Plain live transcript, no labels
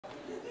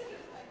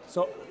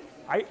So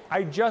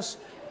I just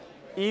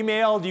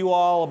emailed you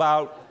all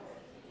about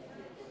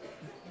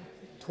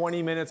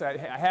 20 minutes,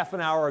 half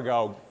an hour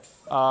ago.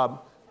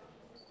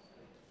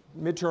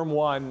 Midterm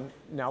 1,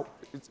 now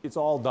it's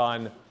all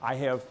done. I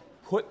have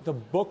put the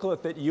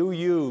booklet that you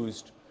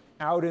used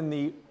out in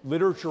the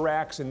literature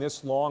racks in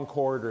this long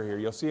corridor here.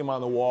 You'll see them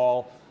on the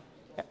wall,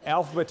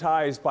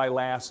 alphabetized by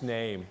last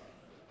name.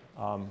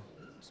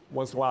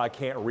 Once in a while I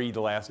can't read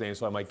the last name,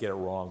 so I might get it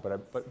wrong,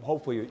 but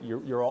hopefully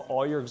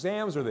all your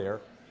exams are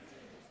there.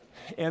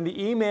 And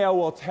the email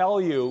will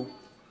tell you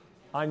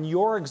on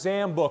your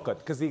exam booklet,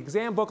 because the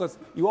exam booklets,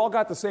 you all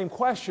got the same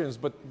questions,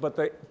 but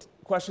the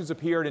questions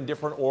appeared in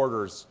different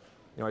orders.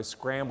 You know, I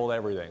scrambled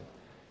everything.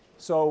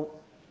 So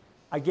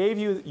I gave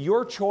you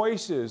your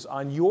choices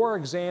on your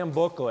exam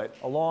booklet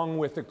along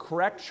with the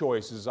correct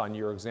choices on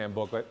your exam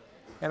booklet.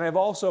 And I've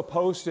also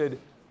posted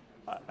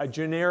a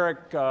generic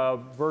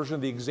version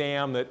of the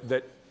exam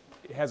that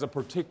has a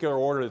particular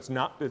order that's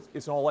not,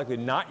 it's in all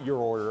likelihood not your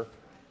order.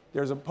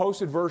 There's a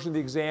posted version of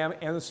the exam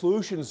and the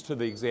solutions to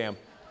the exam.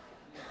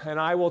 And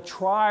I will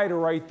try to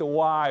write the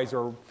Ys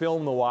or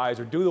film the Ys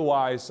or do the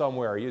Ys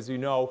somewhere. As you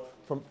know,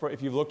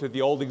 if you've looked at the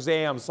old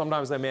exams,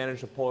 sometimes I manage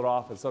to pull it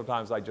off and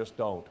sometimes I just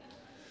don't.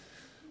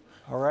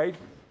 All right?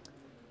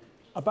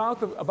 About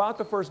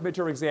the first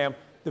midterm exam,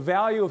 the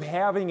value of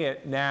having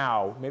it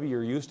now, maybe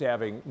you're used to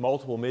having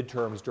multiple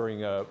midterms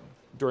during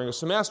a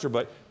semester,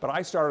 but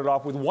I started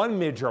off with one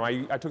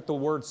midterm. I took the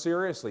word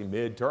seriously,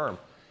 midterm.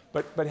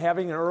 But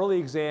having an early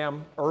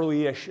exam,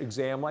 early-ish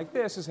exam like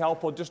this is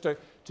helpful just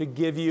to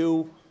give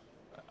you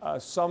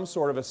some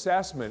sort of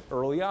assessment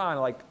early on,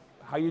 like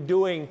how you're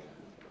doing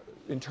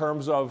in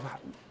terms of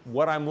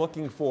what I'm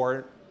looking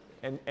for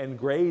and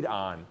grade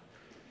on.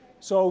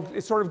 So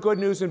it's sort of good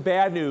news and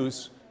bad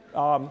news.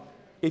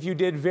 If you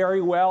did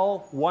very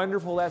well,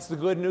 wonderful, that's the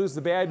good news.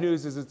 The bad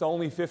news is it's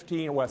only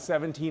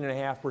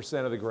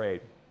 17.5% of the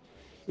grade.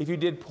 If you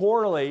did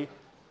poorly,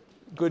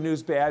 good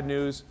news, bad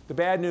news. The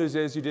bad news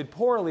is you did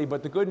poorly,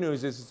 but the good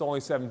news is it's only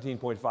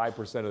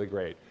 17.5% of the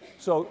grade.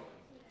 So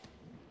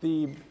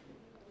the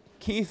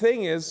key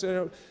thing is,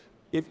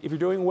 if you're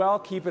doing well,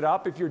 keep it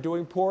up. If you're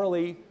doing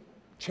poorly,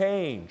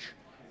 change.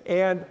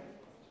 And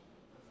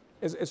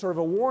as sort of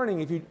a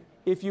warning,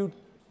 if you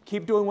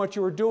keep doing what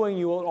you were doing,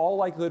 you will in all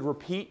likelihood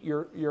repeat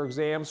your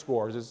exam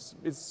scores.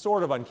 It's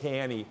sort of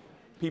uncanny.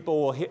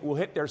 People will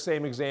hit their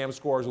same exam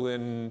scores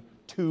within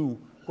 2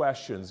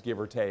 questions, give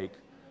or take,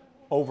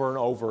 over and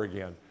over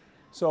again.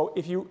 So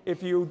if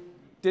you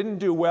didn't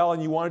do well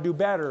and you want to do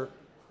better,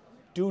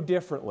 do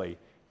differently.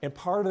 And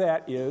part of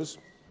that is,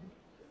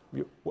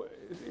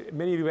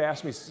 many of you have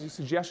asked me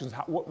suggestions.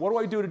 What do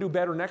I do to do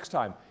better next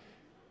time?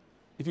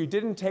 If you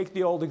didn't take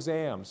the old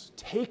exams,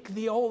 take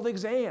the old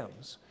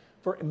exams.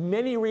 For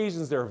many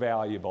reasons they're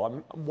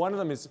valuable. One of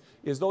them is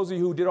those of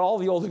you who did all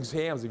the old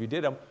exams, if you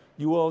did them,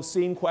 you will have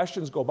seen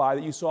questions go by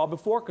that you saw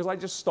before because I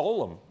just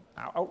stole them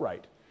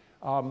outright.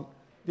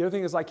 The other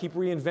thing is I keep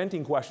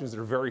reinventing questions that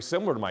are very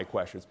similar to my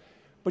questions.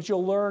 But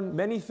you'll learn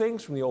many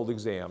things from the old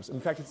exams. In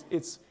fact,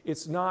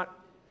 it's not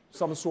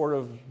some sort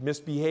of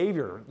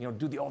misbehavior,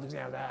 do the old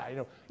exam,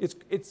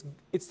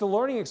 it's the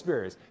learning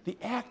experience. The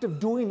act of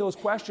doing those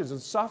questions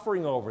and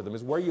suffering over them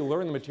is where you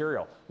learn the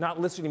material, not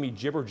listening to me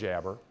jibber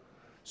jabber.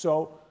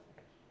 So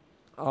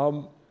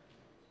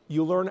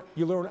you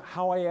learn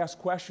how I ask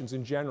questions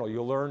in general.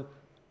 You'll learn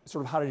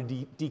sort of how to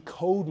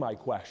decode my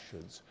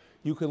questions.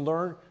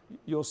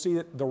 You'll see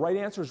that the right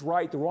answer is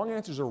right, the wrong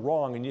answers are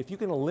wrong, and if you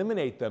can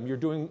eliminate them,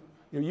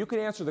 you can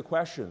answer the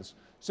questions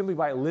simply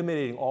by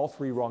eliminating all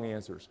 3 wrong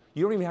answers.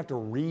 You don't even have to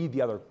read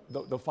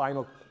the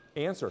final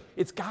answer.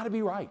 It's got to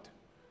be right.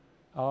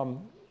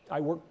 I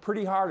work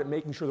pretty hard at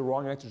making sure the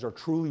wrong answers are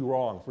truly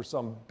wrong for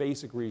some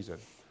basic reason.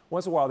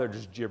 Once in a while, they're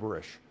just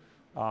gibberish.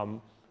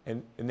 And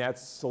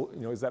that's,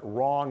 is that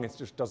wrong? It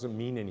just doesn't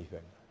mean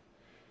anything.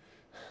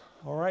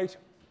 All right?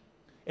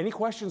 Any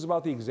questions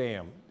about the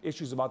exam?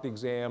 Issues about the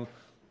exam,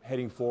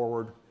 heading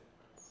forward?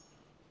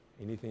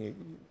 Anything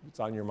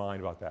that's on your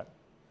mind about that?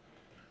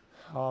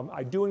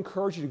 I do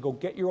encourage you to go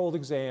get your old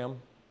exam,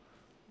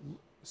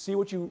 see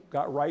what you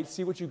got right,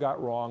 see what you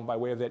got wrong by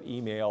way of that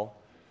email.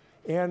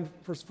 And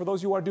for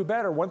those who want to do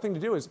better, one thing to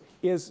do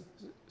is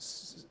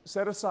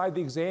set aside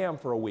the exam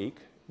for a week.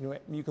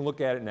 You can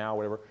look at it now,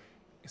 whatever.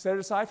 Set it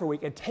aside for a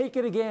week and take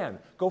it again.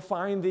 Go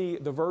find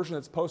the version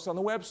that's posted on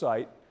the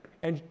website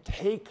and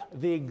take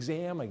the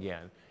exam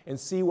again and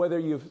see whether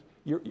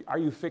are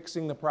you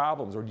fixing the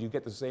problems or do you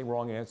get the same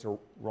wrong answer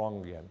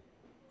wrong again.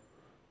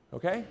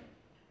 Okay?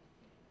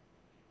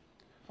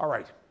 All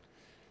right.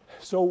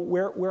 So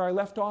where I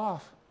left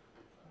off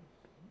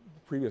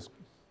previous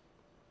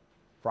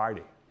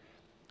Friday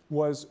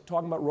was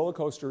talking about roller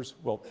coasters,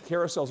 well,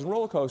 carousels and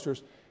roller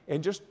coasters,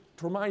 and just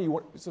to remind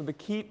you, the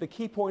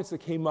key points that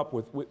came up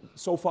with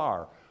so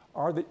far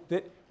are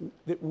that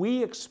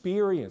we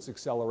experience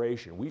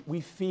acceleration.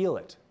 We feel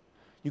it.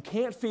 You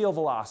can't feel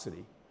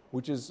velocity,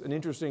 which is an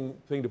interesting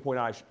thing to point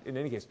out in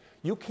any case.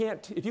 You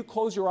can't, if you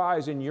close your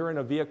eyes and you're in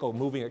a vehicle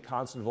moving at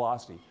constant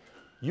velocity,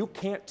 you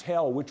can't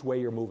tell which way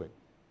you're moving.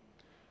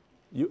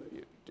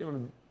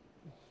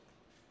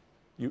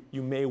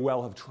 you may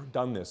well have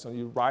done this. So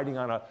you're riding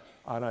on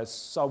a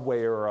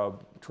subway or a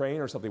train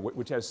or something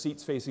which has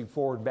seats facing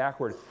forward and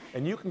backward,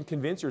 and you can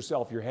convince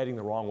yourself you're heading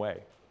the wrong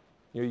way.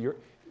 You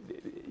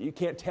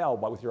can't tell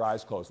with your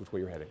eyes closed which way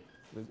you're heading,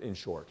 in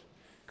short,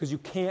 because you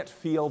can't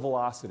feel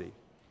velocity.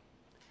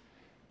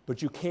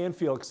 But you can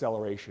feel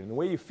acceleration. And the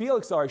way you feel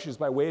acceleration is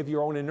by way of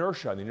your own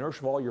inertia, the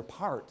inertia of all your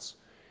parts.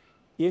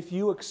 If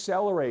you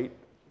accelerate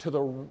to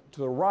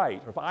the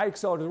right, or if I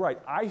accelerate to the right,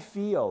 I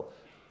feel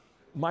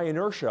my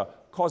inertia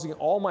causing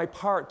all my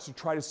parts to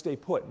try to stay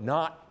put,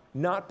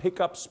 not pick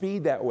up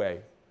speed that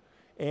way.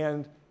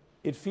 And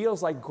it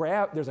feels like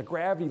there's a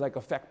gravity-like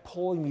effect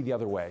pulling me the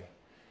other way.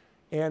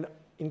 And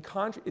in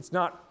contrast, it's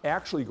not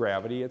actually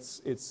gravity,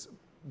 it's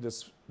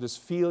this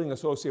feeling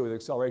associated with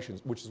acceleration,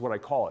 which is what I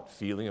call it,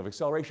 feeling of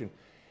acceleration.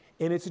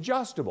 And it's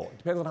adjustable. It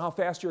depends on how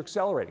fast you're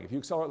accelerating. If you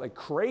accelerate like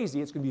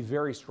crazy, it's going to be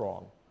very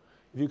strong.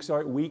 If you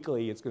accelerate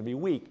weakly, it's going to be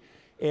weak.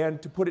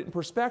 And to put it in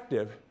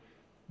perspective,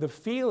 the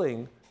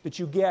feeling that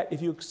you get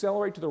if you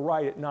accelerate to the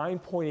right at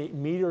 9.8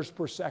 meters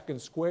per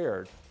second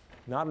squared,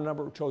 not a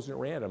number chosen at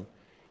random,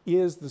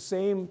 is the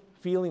same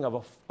feeling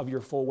of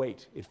your full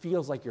weight. It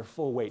feels like your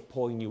full weight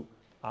pulling you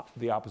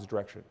the opposite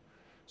direction.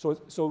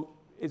 So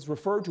it's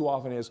referred to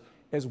often as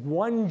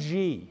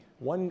 1G,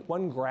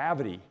 one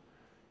gravity,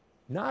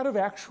 not of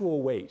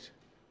actual weight,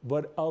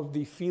 but of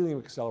the feeling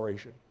of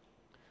acceleration.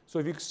 So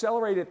if you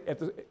accelerate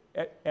it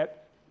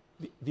at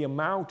the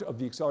amount of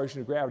the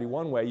acceleration of gravity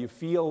one way, you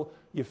feel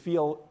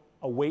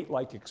a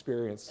weight-like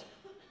experience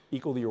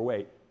equal to your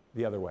weight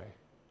the other way.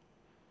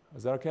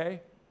 Is that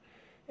okay?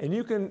 And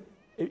you can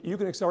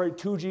accelerate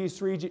 2Gs,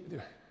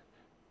 3G,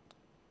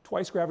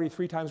 twice gravity,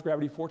 3 times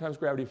gravity, 4 times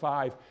gravity,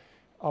 5.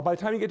 By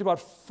the time you get to about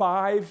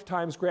 5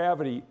 times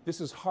gravity,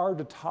 this is hard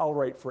to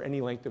tolerate for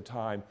any length of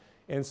time.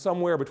 And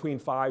somewhere between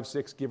 5,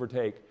 6, give or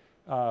take,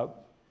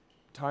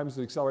 times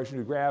the acceleration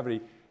due to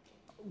gravity,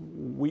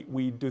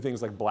 we do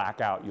things like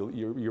blackout.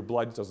 Your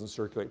blood doesn't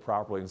circulate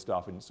properly and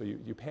stuff, and so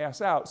you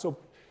pass out.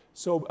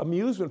 So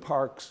amusement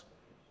parks,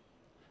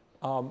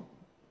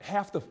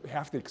 half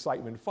the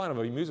excitement and fun of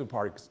an amusement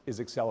park is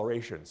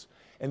accelerations.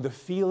 And the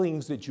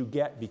feelings that you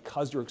get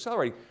because you're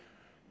accelerating,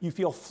 you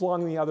feel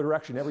flung in the other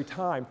direction every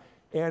time.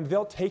 And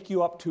they'll take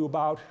you up to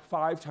about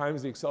 5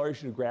 times the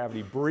acceleration of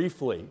gravity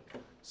briefly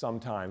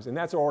sometimes. And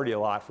that's already a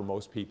lot for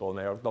most people.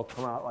 And they'll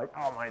come out like,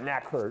 oh, my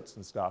neck hurts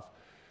and stuff.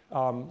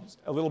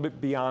 A little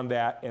bit beyond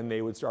that, and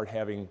they would start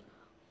having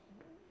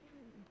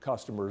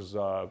customers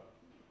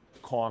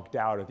conked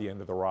out at the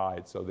end of the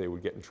ride, so they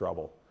would get in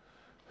trouble.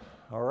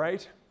 All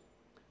right?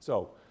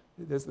 So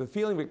there's the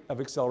feeling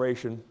of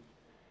acceleration.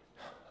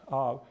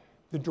 The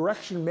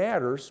direction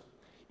matters.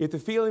 If the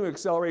feeling of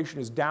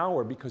acceleration is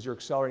downward because you're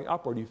accelerating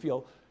upward, you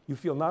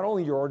feel not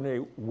only your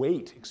ordinary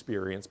weight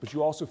experience, but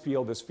you also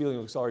feel this feeling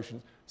of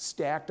acceleration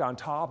stacked on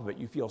top of it.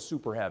 You feel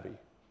super heavy.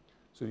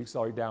 So you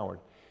accelerate downward.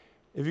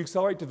 If you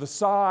accelerate to the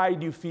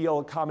side, you feel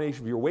a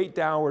combination of your weight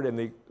downward and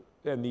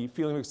the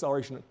feeling of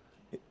acceleration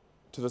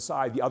to the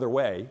side the other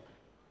way,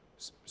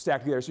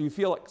 stacked together. So you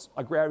feel like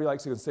a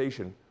gravity-like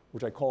sensation,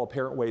 which I call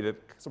apparent weight at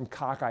some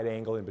cockeyed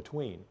angle in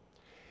between.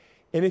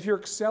 And if you're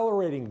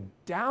accelerating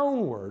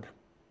downward,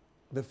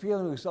 the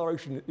feeling of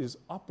acceleration is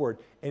upward,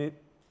 and it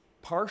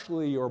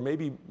partially, or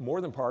maybe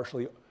more than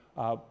partially,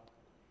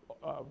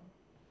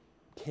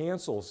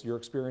 cancels your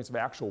experience of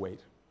actual weight.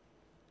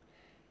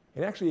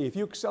 And actually, if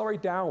you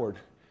accelerate downward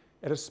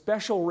at a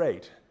special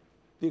rate,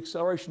 the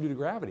acceleration due to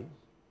gravity,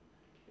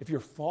 if you're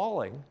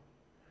falling,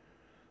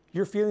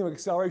 your feeling of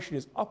acceleration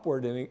is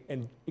upward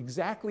and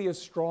exactly as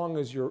strong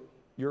as your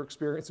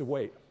experience of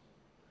weight.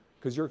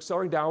 Because you're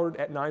accelerating downward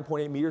at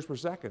 9.8 meters per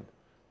second.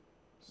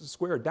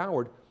 Squared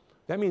downward,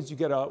 that means you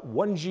get a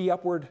 1G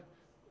upward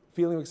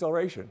feeling of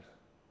acceleration.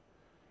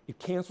 It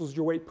cancels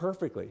your weight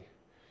perfectly.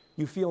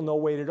 You feel no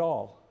weight at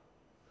all.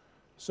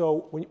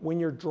 So when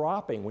you're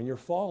dropping, when you're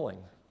falling,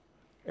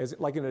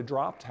 like in a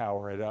drop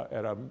tower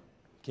at a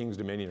King's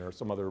Dominion or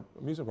some other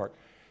amusement park,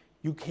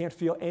 you can't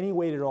feel any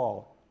weight at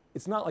all.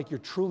 It's not like you're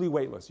truly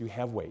weightless. You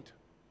have weight.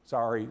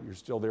 Sorry, you're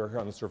still there here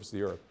on the surface of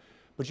the earth.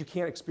 But you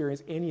can't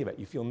experience any of it.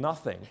 You feel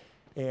nothing.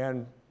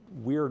 And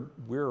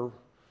the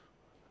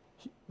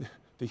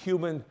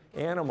human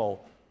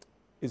animal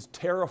is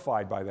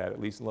terrified by that, at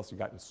least unless you've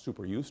gotten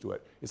super used to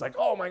it. It's like,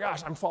 oh my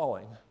gosh, I'm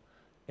falling.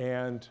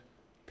 And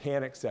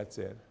panic sets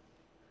in.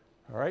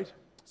 All right?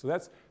 So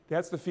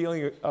that's the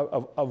feeling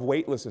of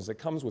weightlessness that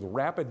comes with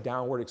rapid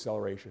downward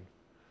acceleration.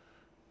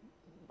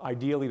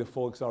 Ideally, the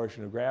full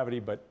acceleration of gravity,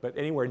 but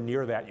anywhere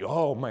near that,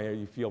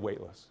 you feel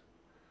weightless.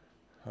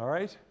 All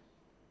right?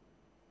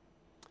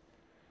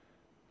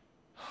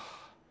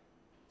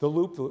 The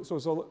loop,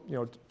 so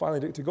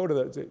finally, to go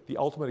to the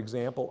ultimate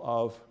example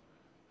of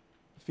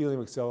feeling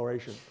of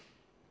acceleration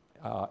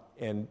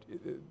and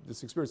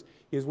this experience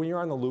is when you're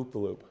on the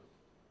loop.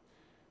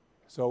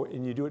 So,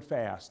 and you do it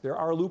fast. There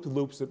are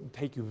loop-the-loops that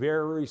take you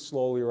very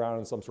slowly around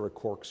in some sort of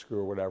corkscrew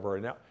or whatever,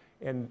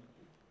 and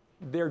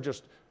they're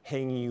just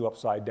hanging you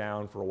upside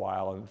down for a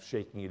while and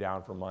shaking you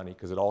down for money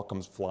because it all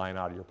comes flying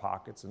out of your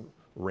pockets and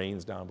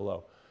rains down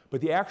below.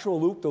 But the actual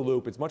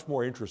loop-the-loop, it's much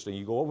more interesting.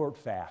 You go over it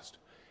fast.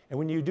 And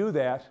when you do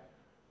that,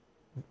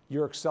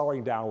 you're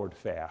accelerating downward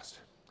fast.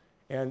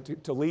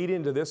 And to lead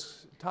into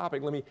this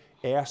topic, let me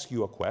ask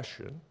you a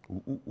question.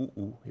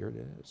 Here it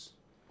is.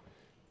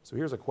 So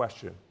here's a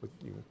question.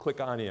 You can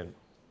click on in.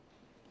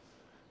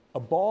 A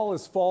ball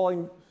is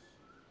falling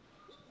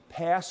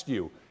past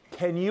you.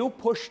 Can you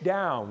push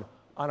down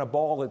on a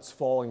ball that's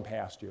falling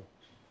past you?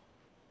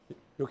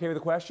 You okay with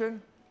the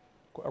question?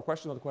 A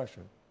question on the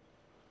question.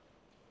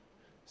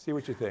 See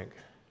what you think.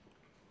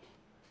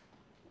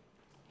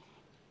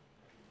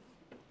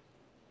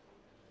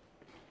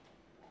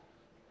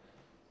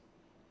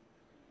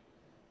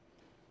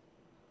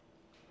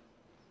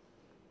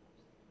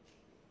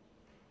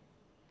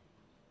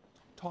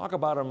 Talk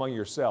about it among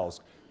yourselves,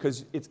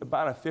 because it's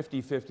about a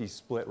 50-50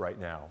 split right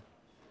now.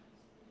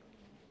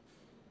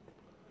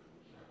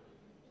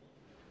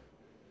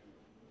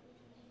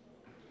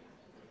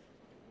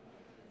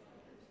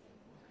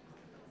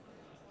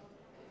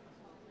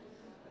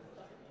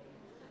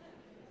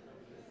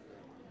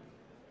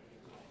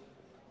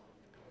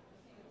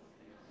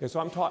 Yeah, so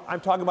I'm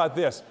talking about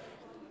this.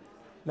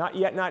 Not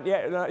yet, not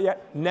yet, not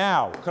yet.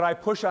 Now, could I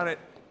push on it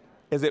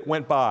as it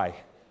went by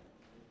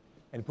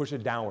and push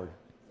it downward?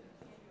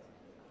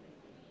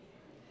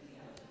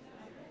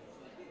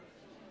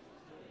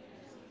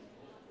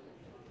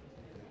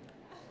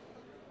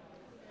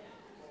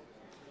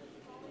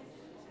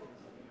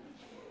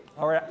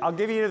 All right, I'll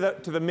give you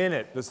to the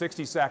minute, the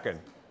 60-second.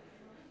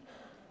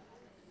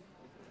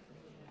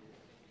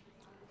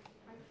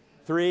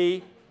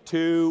 3,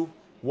 2,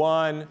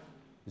 1,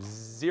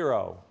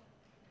 0.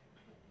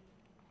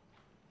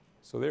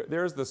 So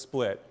there's the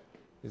split.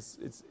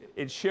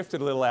 It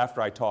shifted a little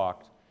after I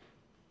talked.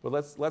 But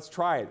let's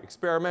try it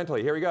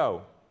experimentally. Here we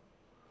go.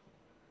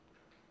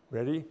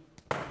 Ready?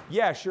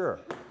 Yeah,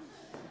 sure.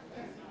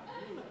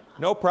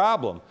 No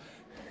problem.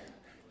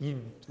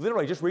 You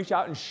literally just reach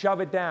out and shove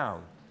it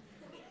down.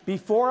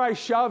 Before I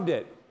shoved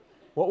it,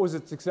 what was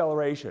its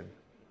acceleration?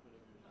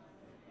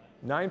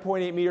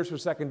 9.8 meters per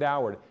second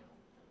downward.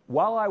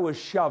 While I was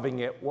shoving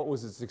it, what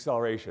was its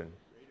acceleration?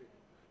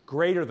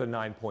 Greater than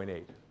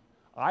 9.8.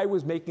 I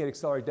was making it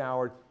accelerate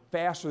downward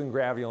faster than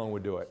gravity alone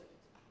would do it.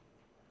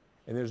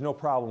 And there's no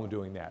problem with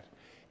doing that.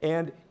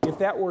 And if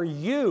that were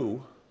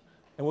you,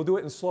 and we'll do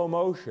it in slow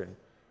motion,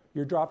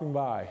 you're dropping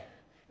by,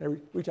 and I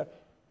reach out,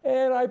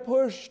 and I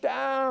push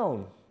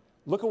down.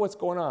 Look at what's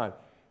going on.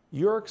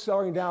 You're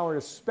accelerating downward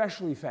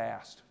especially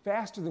fast,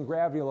 faster than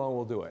gravity alone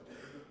will do it.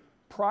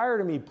 Prior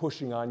to me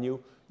pushing on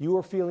you, you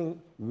were feeling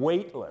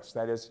weightless.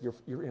 That is,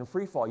 you're in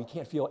free fall. You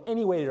can't feel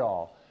any weight at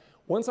all.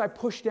 Once I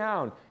push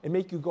down and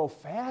make you go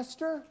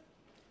faster,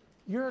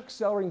 you're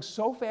accelerating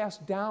so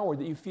fast downward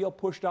that you feel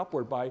pushed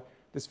upward by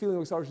this feeling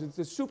of acceleration.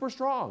 It's super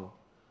strong.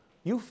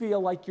 You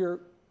feel like you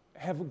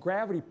have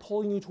gravity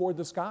pulling you toward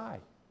the sky.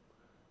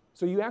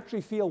 So you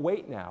actually feel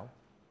weight now,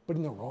 but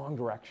in the wrong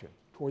direction,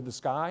 toward the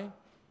sky.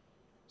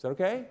 Is that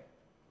okay?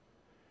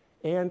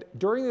 And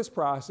during this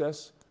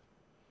process,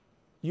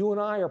 you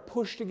and I are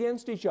pushed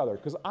against each other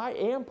because I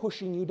am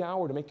pushing you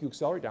downward to make you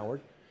accelerate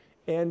downward.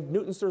 And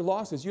Newton's third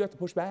law says you have to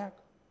push back.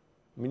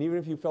 I mean, even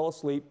if you fell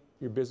asleep,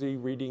 you're busy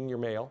reading your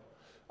mail,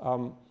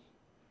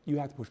 you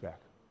have to push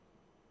back.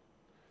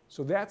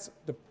 So that's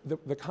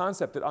the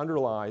concept that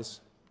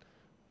underlies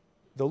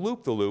the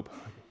loop-the-loop.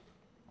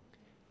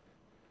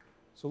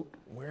 So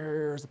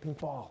where's the pink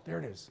ball? There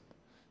it is.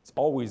 It's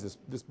always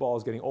this ball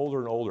is getting older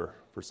and older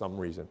for some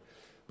reason.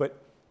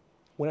 But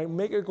when I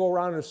make it go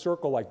around in a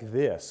circle like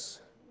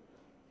this,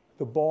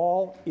 the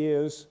ball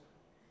is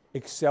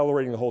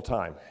accelerating the whole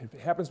time. It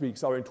happens to be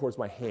accelerating towards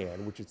my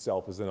hand, which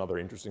itself is another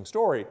interesting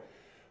story.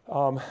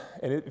 And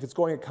if it's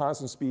going at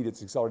constant speed,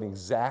 it's accelerating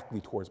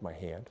exactly towards my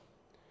hand.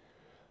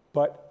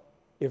 But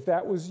if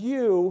that was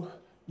you,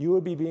 you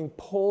would be being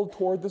pulled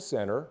toward the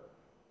center.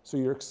 So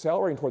you're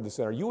accelerating toward the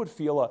center. You would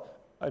feel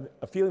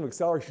a feeling of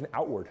acceleration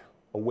outward,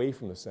 away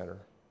from the center.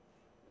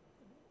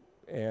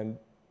 And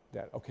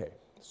that, okay.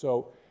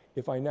 So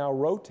if I now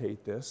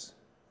rotate this,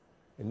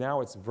 and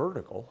now it's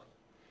vertical,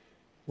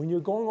 when you're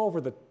going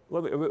over the,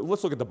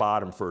 let's look at the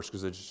bottom first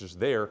because it's just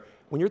there.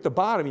 When you're at the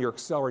bottom, you're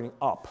accelerating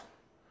up.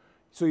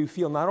 So you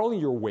feel not only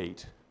your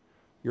weight,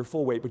 your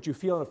full weight, but you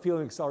feel a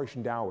feeling of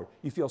acceleration downward.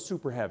 You feel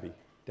super heavy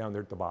down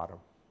there at the bottom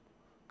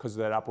because of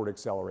that upward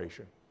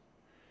acceleration.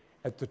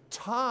 At the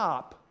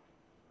top,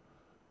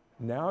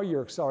 now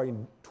you're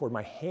accelerating toward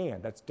my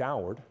hand, that's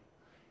downward,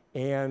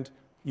 and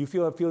you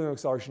feel a feeling of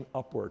acceleration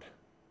upward.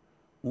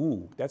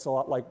 Ooh, that's a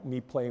lot like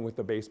me playing with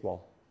the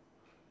baseball.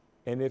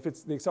 And if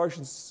the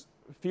acceleration's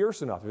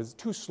fierce enough, if it's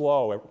too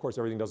slow, of course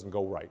everything doesn't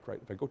go right?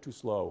 If I go too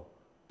slow,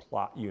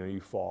 you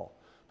fall.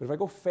 But if I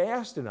go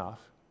fast enough,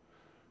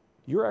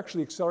 you're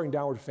actually accelerating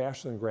downward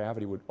faster than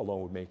gravity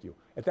alone would make you.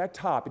 At that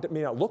top, it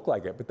may not look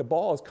like it, but the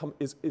ball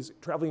is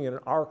traveling in an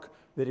arc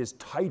that is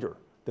tighter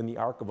than the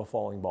arc of a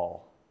falling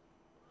ball.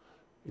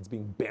 It's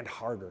being bent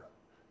harder.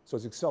 So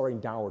it's accelerating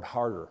downward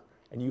harder.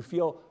 And you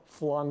feel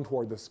flung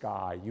toward the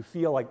sky. You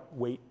feel like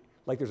weight,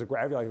 like there's a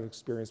gravity-like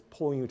experience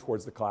pulling you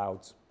towards the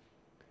clouds.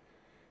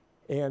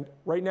 And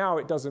right now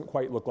it doesn't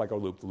quite look like a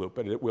loop-the-loop,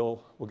 but it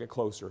will get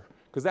closer.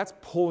 Because that's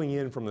pulling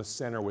in from the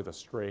center with a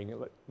string.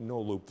 No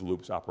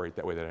loop-the-loops operate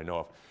that way that I know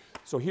of.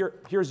 So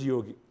here's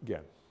you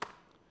again.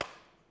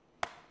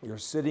 You're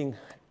sitting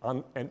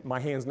on, and my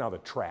hand's now the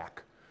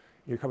track.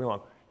 You're coming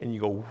along, and you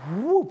go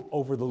whoop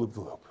over the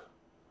loop-the-loop.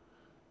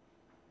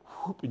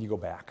 Whoop, and you go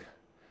back.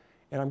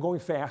 And I'm going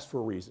fast for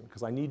a reason,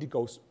 because I need to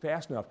go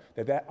fast enough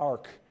that that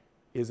arc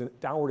is a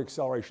downward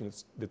acceleration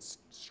that's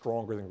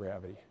stronger than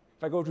gravity.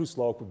 If I go too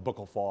slow, the book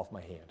will fall off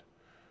my hand.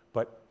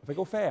 But if I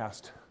go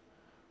fast,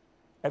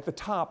 at the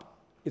top,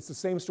 it's the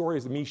same story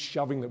as me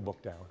shoving the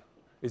book down.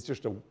 It's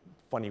just a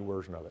funny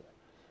version of it.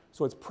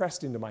 So it's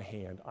pressed into my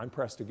hand. I'm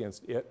pressed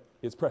against it.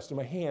 It's pressed in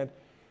my hand.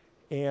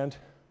 And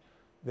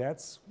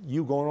that's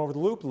you going over the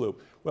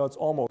loop-the-loop. Well, it's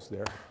almost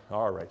there.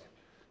 All right.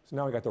 So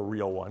now I got the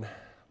real one.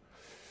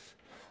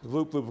 The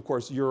loop-loop, of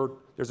course,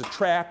 there's a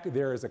track,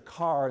 there is a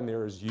car, and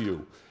there is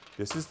you.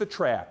 This is the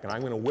track, and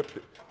I'm going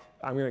to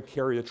I'm going to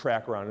carry the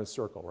track around in a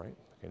circle, right?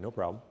 Okay, no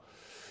problem.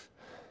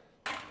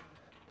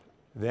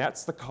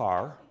 That's the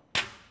car,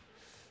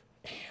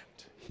 and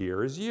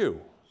here is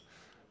you.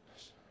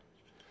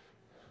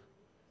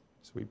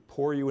 So we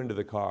pour you into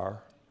the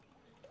car.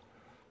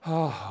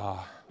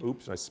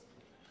 Oops, I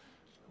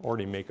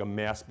already make a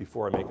mess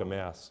before I make a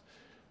mess.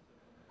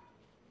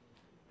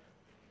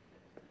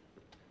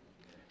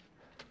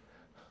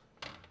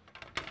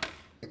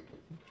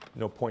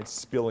 No point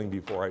spilling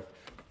before I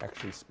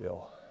actually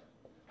spill.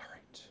 All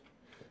right.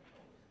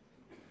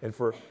 And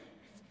for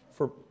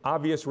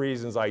obvious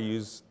reasons, I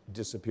use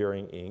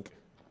disappearing ink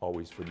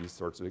always for these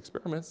sorts of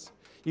experiments,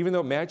 even though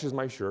it matches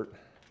my shirt.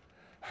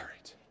 All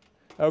right.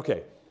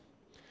 Okay.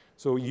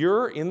 So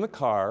you're in the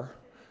car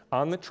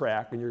on the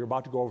track, and you're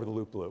about to go over the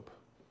loop-loop.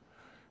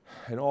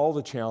 And all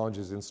the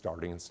challenges in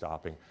starting and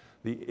stopping.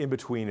 The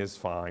in-between is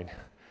fine.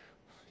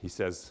 He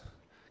says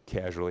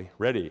casually,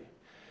 ready.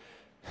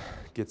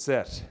 Get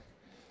set.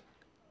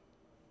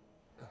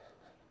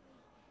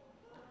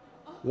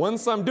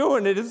 Once I'm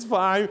doing it, it's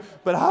fine,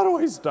 but how do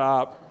I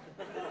stop?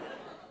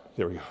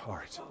 There we go, all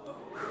right.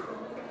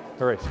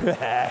 All right.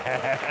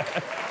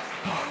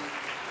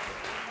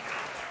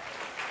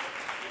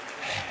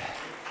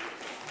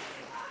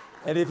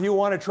 And if you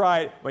want to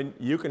try it,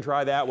 you can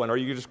try that one, or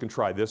you just can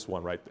try this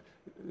one, right?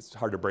 It's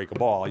hard to break a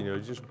ball,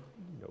 just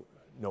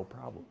no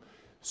problem.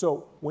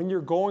 So when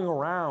you're going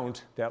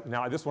around that,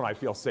 now this one I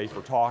feel safe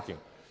for talking.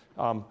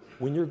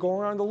 When you're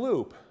going around the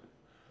loop,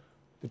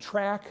 the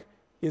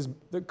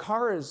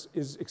car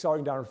is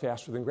accelerating down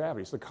faster than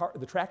gravity. So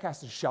the track has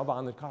to shove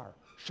on the car,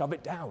 shove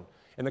it down,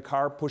 and the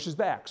car pushes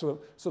back. So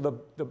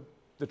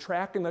the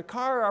track and the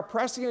car are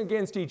pressing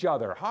against each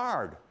other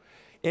hard.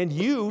 And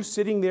you,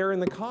 sitting there in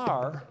the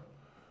car,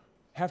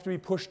 have to be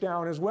pushed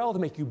down as well to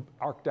make you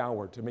arc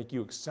downward, to make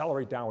you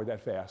accelerate downward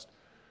that fast.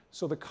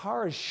 So the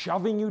car is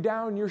shoving you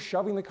down, and you're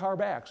shoving the car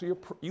back. So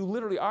you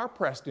literally are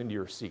pressed into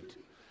your seat.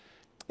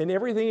 And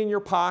everything in your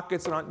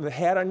pockets and the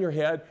hat on your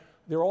head,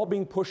 they're all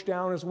being pushed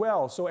down as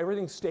well. So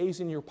everything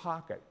stays in your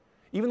pocket.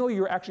 Even though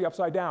you're actually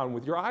upside down,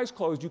 with your eyes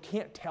closed, you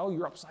can't tell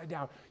you're upside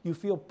down. You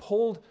feel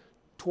pulled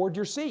toward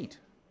your seat,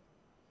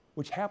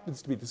 which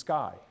happens to be the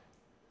sky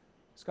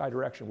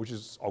direction, which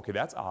is, okay,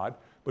 that's odd,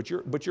 but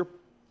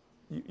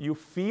you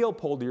feel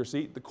pulled to your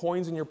seat. The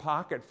coins in your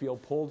pocket feel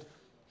pulled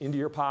into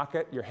your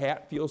pocket. Your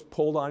hat feels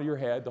pulled onto your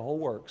head. The whole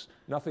works.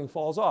 Nothing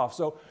falls off.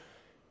 So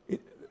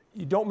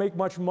you don't make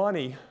much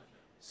money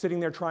sitting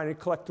there trying to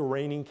collect the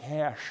raining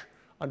cash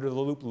under the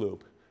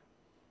loop-loop.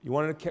 You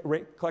want to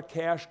collect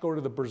cash, go to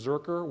the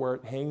berserker where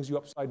it hangs you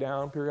upside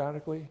down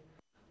periodically,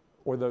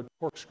 or the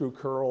corkscrew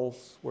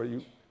curls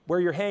where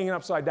you're hanging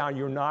upside down,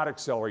 you're not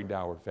accelerating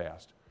downward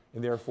fast.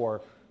 And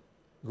therefore,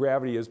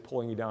 gravity is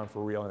pulling you down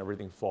for real and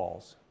everything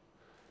falls.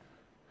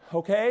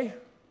 Okay?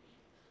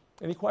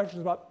 Any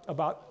questions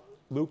about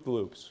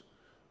loop-the-loops?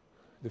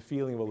 The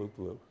feeling of a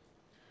loop-the-loop.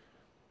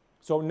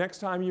 So next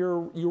time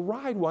you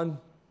ride one,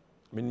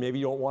 maybe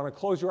you don't want to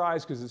close your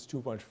eyes because it's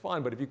too much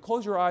fun, but if you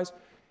close your eyes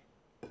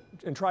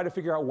and try to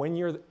figure out when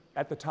you're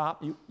at the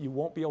top, you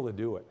won't be able to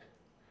do it.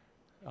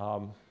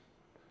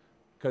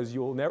 Because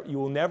you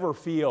will never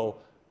feel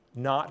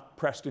not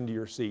pressed into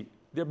your seat.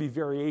 There'll be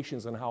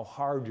variations on how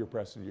hard you're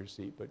pressed into your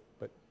seat,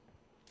 but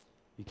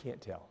you can't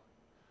tell.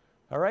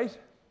 All right?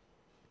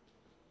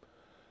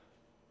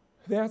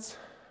 That's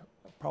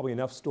probably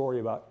enough story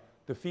about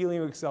the feeling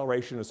of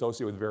acceleration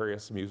associated with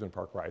various amusement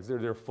park rides.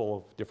 They're full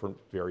of different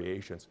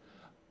variations.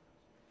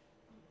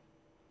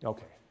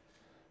 Okay.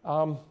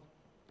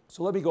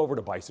 So let me go over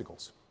to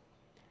bicycles.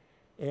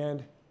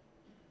 And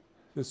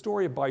the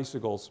story of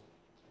bicycles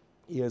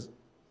is,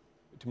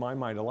 to my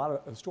mind,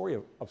 a story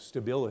of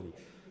stability.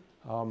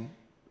 One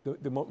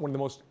of the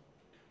most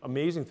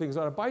amazing things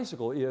on a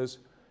bicycle is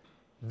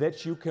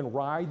that you can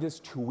ride this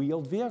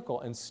two-wheeled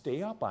vehicle and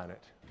stay up on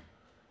it.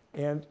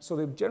 And so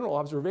the general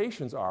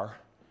observations are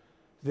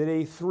that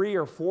a 3-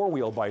 or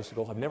 4-wheel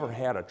bicycle, I've never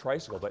had a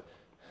tricycle, but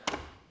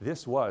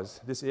this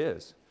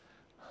is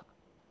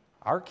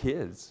our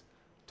kids'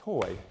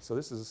 toy. So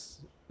this is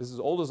as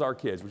old as our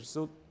kids, which is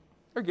still,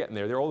 they're getting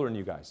there. They're older than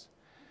you guys.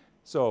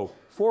 So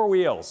 4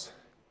 wheels.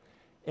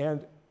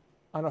 And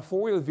on a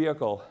 4-wheeled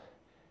vehicle,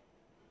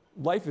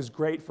 life is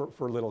great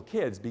for little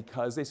kids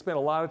because they spend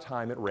a lot of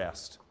time at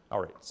rest. All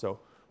right, so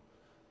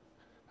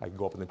I can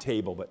go up on the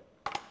table, but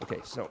okay,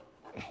 so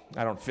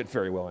I don't fit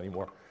very well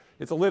anymore.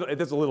 It's a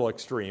little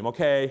extreme,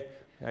 okay?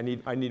 I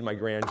need my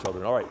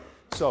grandchildren. All right,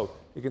 so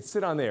you can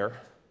sit on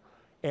there,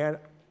 and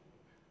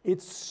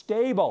it's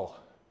stable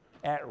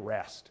at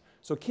rest.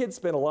 So kids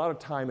spend a lot of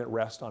time at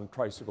rest on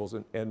tricycles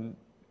and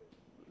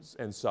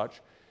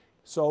such.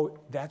 So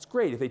that's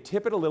great. If they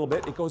tip it a little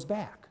bit, it goes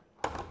back,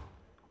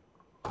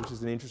 which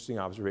is an interesting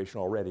observation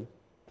already.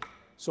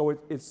 So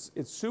it's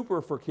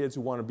super for kids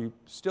who want to be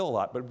still a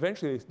lot, but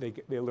eventually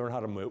they learn how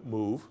to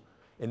move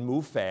and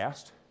move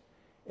fast,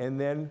 and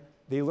then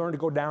they learn to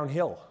go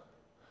downhill.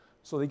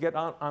 So they get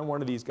on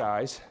one of these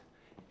guys,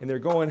 and they're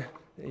going,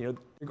 they're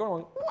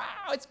going,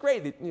 wow, it's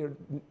great.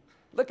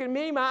 Look at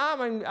me,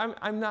 Mom.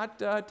 I'm not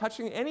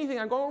touching anything.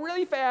 I'm going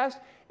really fast.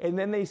 And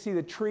then they see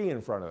the tree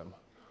in front of them,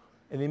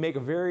 and they make a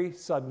very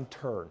sudden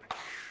turn.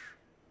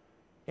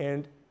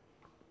 And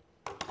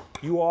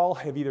you all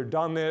have either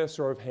done this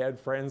or have had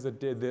friends that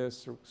did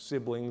this, or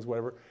siblings,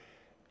 whatever.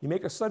 You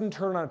make a sudden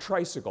turn on a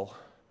tricycle,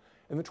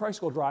 and the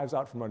tricycle drives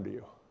out from under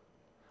you.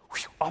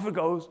 Off it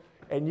goes,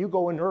 and you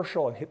go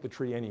inertial and hit the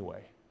tree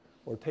anyway.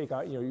 Or take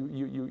out,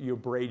 you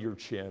braid your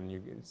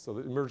chin. So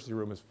the emergency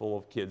room is full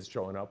of kids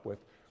showing up with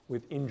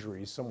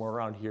injuries somewhere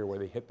around here where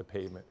they hit the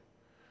pavement.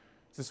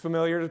 Is this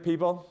familiar to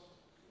people?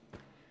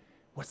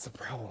 What's the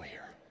problem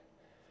here?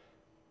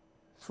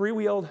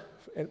 3-wheeled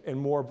and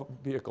more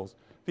vehicles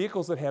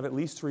that have at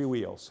least 3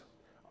 wheels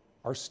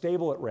are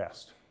stable at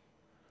rest.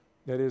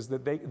 That is,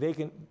 that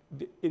it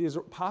is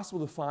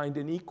possible to find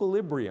an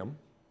equilibrium.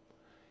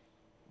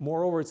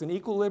 Moreover, it's an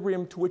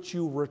equilibrium to which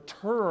you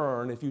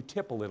return if you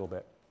tip a little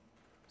bit.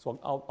 So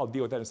I'll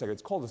deal with that in a second.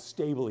 It's called a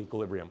stable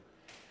equilibrium.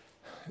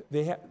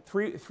 They have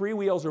three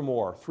wheels or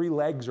more, 3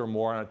 legs or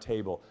more on a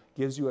table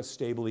gives you a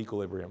stable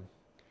equilibrium.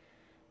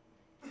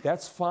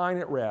 That's fine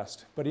at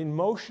rest, but in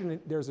motion,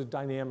 there's a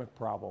dynamic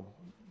problem,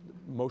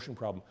 motion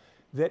problem,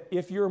 that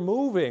if you're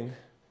moving,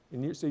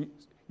 and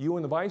you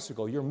and the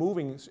bicycle, you're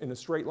moving in a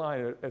straight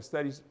line at a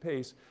steady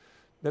pace,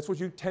 that's what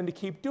you tend to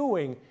keep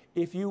doing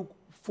if you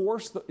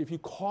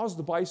cause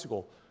the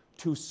bicycle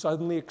to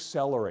suddenly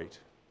accelerate,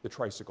 the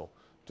tricycle,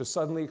 to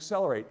suddenly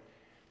accelerate,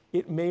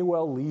 it may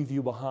well leave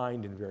you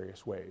behind in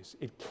various ways.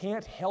 It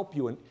can't help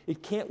you, and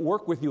it can't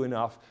work with you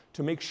enough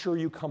to make sure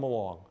you come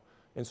along.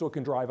 And so it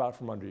can drive out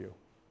from under you.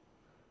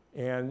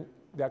 And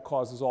that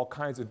causes all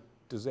kinds of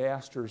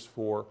disasters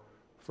for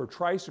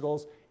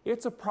tricycles.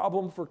 It's a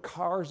problem for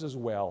cars as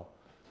well.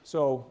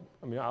 So,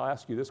 I'll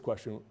ask you this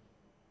question,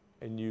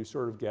 and you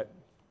sort of get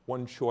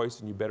one choice,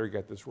 and you better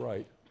get this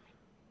right.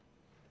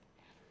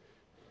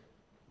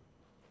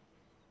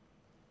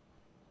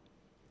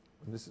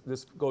 And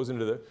this goes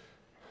into the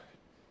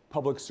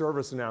public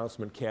service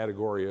announcement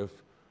category of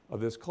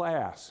this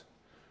class.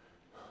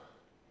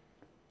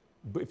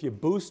 If you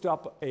boost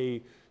up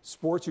a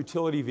sports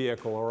utility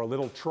vehicle or a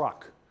little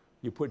truck,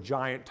 you put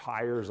giant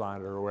tires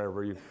on it or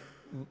whatever, you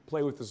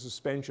play with the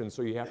suspension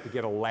so you have to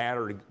get a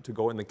ladder to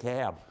go in the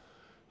cab.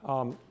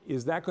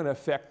 Is that going to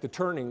affect the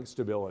turning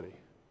stability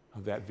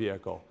of that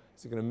vehicle?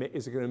 Is it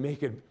going to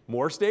make it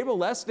more stable,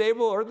 less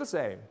stable, or the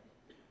same?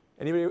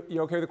 Anybody,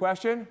 you okay with the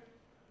question?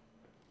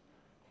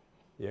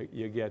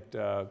 You get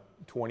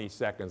 20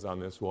 seconds on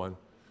this one.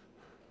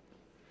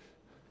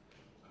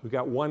 We've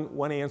got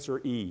one answer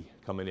E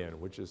coming in,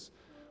 which is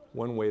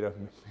one way to,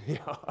 yeah.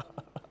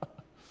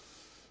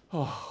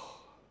 Oh.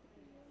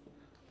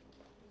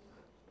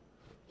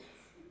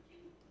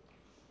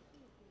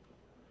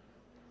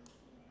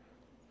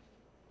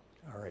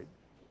 All right,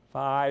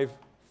 5,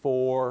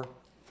 4,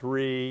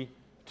 3,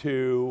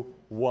 2,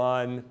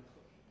 1,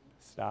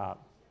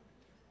 stop.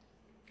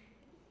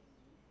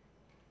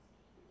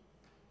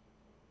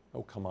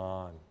 Oh, come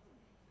on.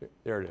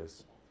 There it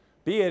is.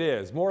 B it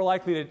is, more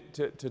likely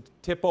to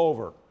tip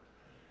over.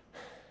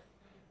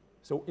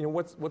 So,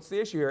 what's the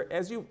issue here?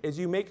 As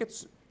you make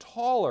it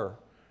taller,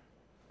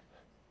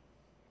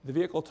 the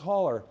vehicle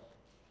taller,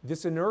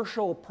 this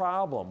inertial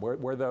problem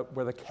where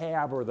the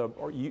cab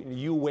or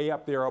you way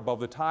up there above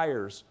the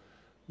tires,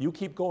 you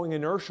keep going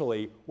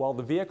inertially while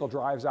the vehicle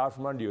drives out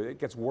from under you. It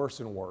gets worse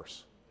and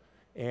worse.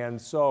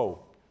 And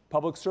so,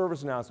 public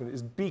service announcement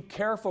is be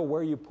careful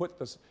where you put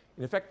this.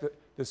 In effect,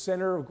 the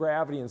center of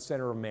gravity and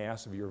center of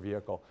mass of your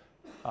vehicle,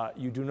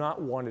 you do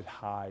not want it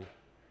high.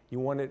 You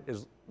want it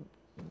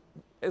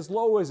as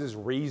low as is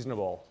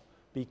reasonable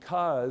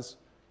because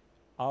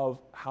of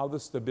how the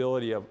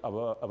stability of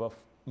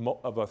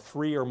a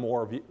 3 or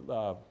more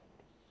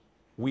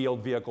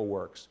wheeled vehicle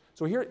works.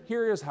 So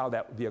here is how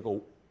that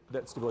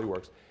stability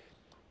works.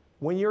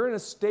 When you're in a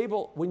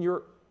stable,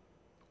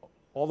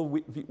 all the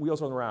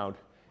wheels are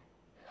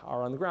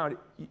on the ground,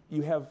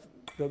 you have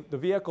the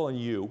vehicle and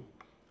you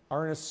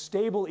are in a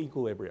stable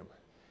equilibrium.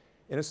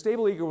 And a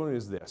stable equilibrium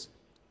is this.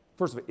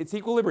 First of all, it's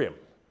equilibrium,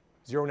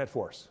 0 net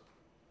force,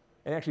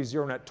 and actually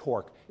 0 net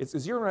torque. It's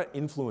 0 net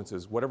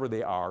influences, whatever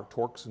they are,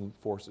 torques and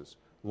forces,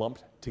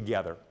 lumped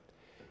together.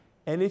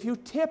 And if you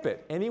tip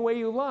it any way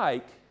you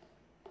like,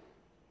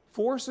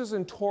 forces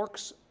and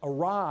torques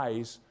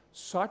arise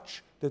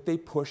such that they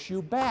push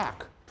you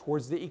back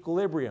towards the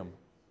equilibrium.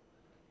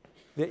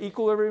 The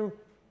equilibrium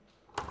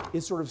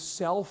is sort of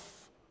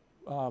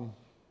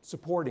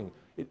self-supporting.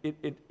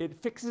 It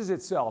fixes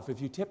itself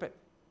if you tip it.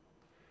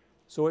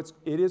 So it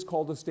is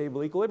called a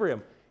stable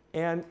equilibrium.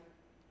 And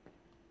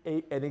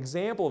an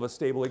example of a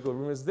stable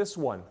equilibrium is this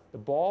one, the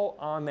ball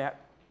on that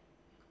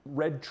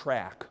red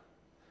track.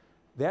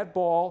 That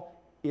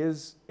ball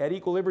is at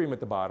equilibrium at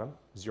the bottom,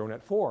 zero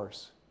net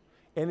force.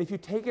 And if you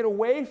take it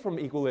away from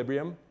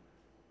equilibrium,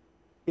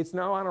 it's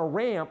now on a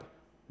ramp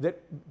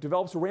that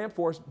develops a ramp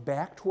force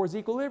back towards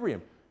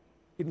equilibrium.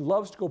 It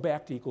loves to go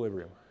back to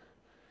equilibrium.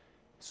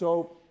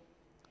 So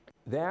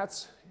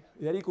that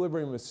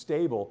equilibrium is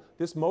stable.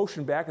 This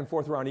motion back and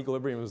forth around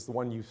equilibrium is the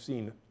one you've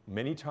seen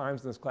many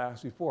times in this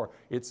class before.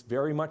 It's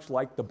very much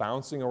like the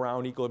bouncing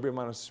around equilibrium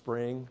on a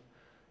spring.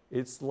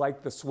 It's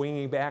like the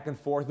swinging back and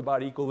forth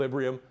about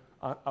equilibrium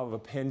of a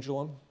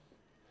pendulum.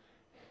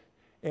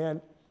 And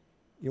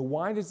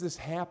why does this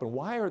happen?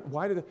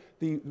 Why do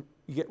you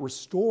get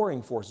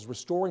restoring forces,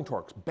 restoring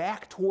torques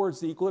back towards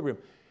the equilibrium?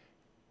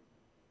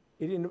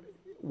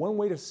 One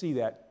way to see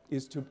that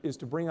is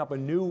to bring up a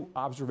new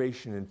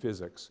observation in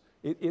physics.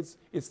 It's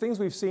things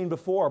we've seen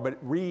before, but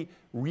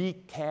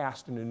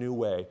recast in a new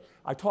way.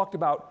 I talked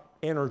about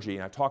energy,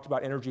 and I talked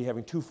about energy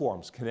having two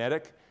forms,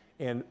 kinetic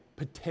and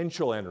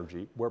potential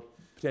energy, where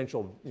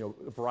potential,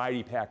 a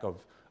variety pack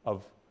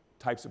of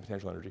types of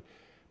potential energy.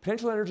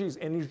 Potential energy is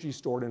energy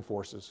stored in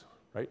forces,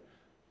 right?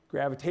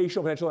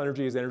 Gravitational potential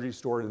energy is energy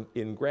stored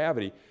in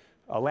gravity.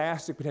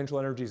 Elastic potential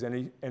energy is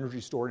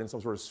energy stored in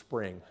some sort of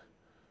spring.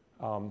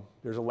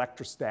 There's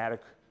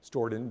electrostatic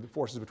stored in the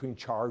forces between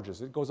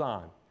charges. It goes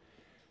on.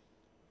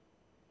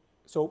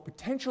 So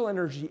potential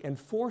energy and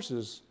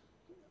forces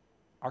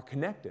are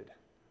connected.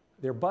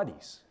 They're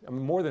buddies. I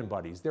mean, more than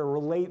buddies.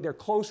 They're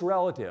close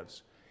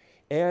relatives.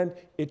 And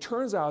it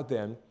turns out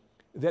then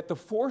that the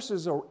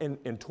forces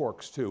and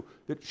torques too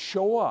that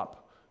show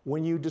up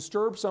when you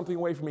disturb something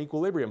away from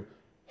equilibrium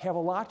have a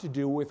lot to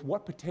do with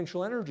what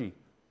potential energy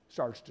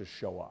starts to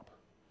show up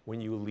when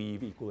you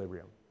leave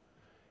equilibrium.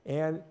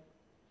 And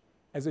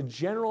as a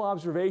general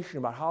observation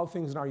about how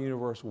things in our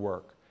universe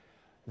work,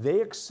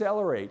 they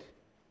accelerate,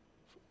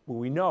 well,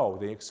 we know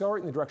they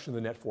accelerate in the direction of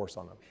the net force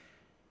on them.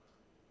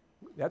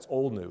 That's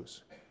old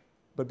news.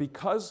 But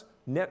because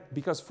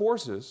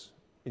forces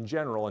in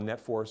general and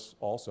net force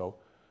also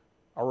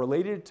are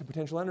related to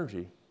potential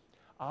energy,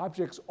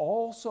 objects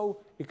also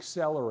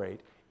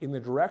accelerate in the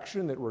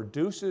direction that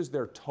reduces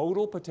their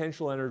total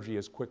potential energy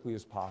as quickly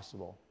as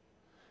possible.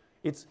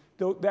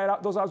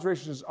 Those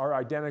observations are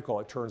identical,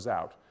 it turns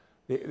out.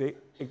 It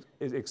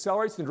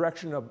accelerates in the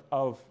direction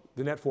of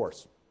the net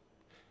force.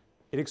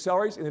 It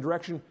accelerates in the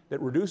direction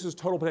that reduces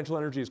total potential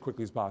energy as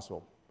quickly as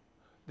possible.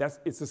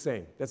 It's the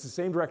same. That's the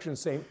same direction,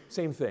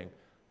 same thing.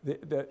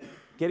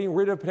 Getting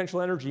rid of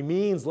potential energy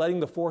means letting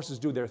the forces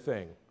do their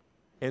thing.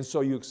 And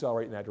so you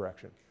accelerate in that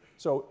direction.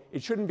 So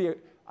it shouldn't be,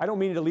 I don't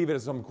mean to leave it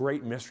as some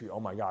great mystery. Oh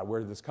my God,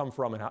 where did this come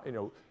from? And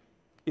how,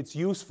 it's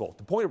useful.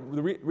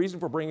 The reason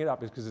for bringing it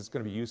up is because it's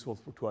going to be useful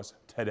to us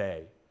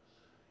today.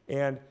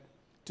 And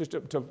just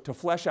to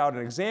flesh out an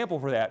example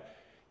for that,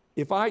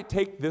 if I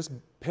take this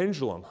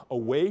pendulum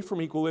away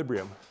from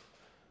equilibrium,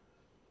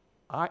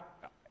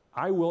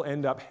 I will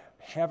end up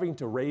having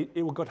to raise,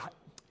 it'll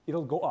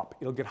go up,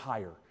 it'll get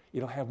higher.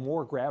 It'll have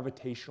more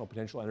gravitational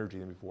potential energy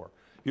than before.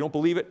 If you don't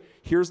believe it,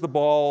 here's the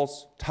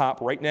ball's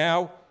top right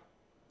now.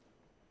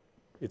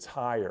 It's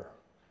higher,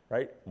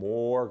 right?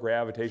 More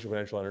gravitational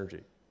potential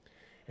energy.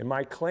 And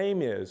my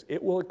claim is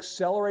it will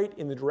accelerate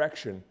in the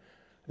direction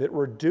that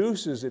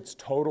reduces its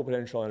total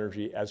potential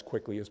energy as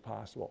quickly as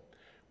possible.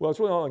 Well, it's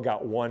really only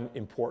got one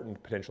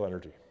important potential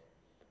energy,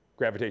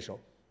 gravitational.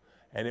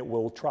 And it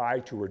will try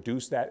to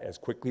reduce that as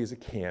quickly as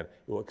it can. It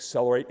will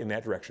accelerate in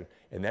that direction.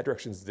 And that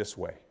direction is this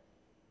way.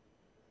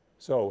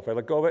 So if I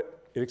let go of it,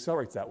 it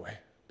accelerates that way,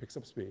 picks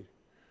up speed.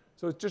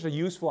 So it's just a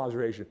useful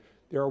observation.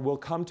 There will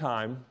come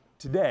time,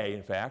 today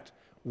in fact,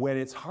 when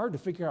it's hard to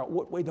figure out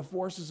what way the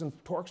forces and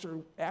torques are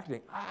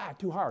acting.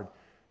 Too hard.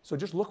 So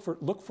just look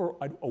for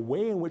a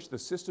way in which the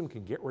system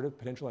can get rid of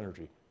potential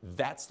energy.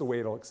 That's the way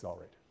it'll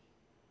accelerate.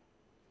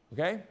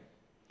 Okay?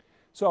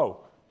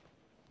 So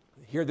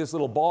here, this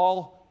little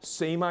ball,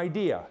 same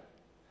idea.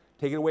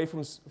 Take it away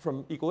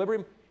from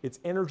equilibrium, its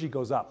energy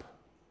goes up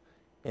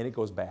and it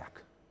goes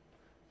back.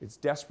 It's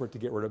desperate to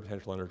get rid of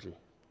potential energy.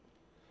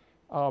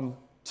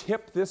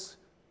 Tip this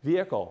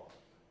vehicle.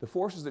 The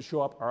forces that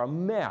show up are a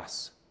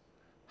mess.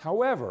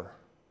 However,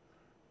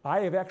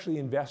 I have actually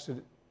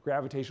invested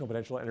gravitational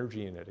potential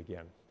energy in it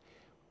again.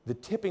 The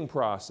tipping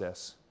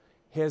process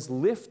has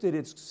lifted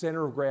its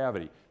center of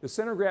gravity. The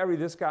center of gravity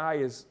of this guy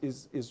is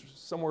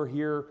somewhere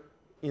here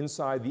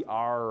inside the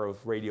R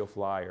of radio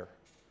flyer.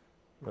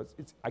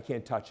 I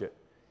can't touch it.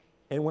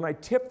 And when I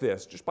tip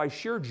this, just by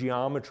sheer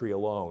geometry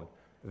alone,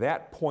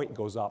 that point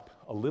goes up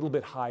a little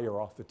bit higher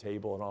off the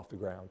table and off the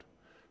ground.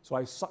 So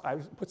I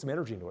put some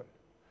energy into it.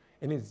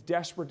 and it's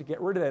desperate to get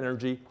rid of that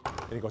energy,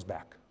 and it goes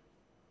back.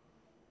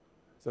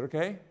 Is that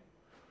okay?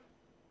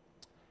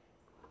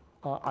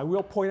 I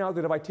will point out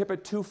that if I tip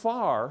it too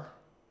far,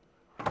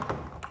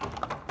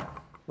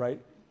 right,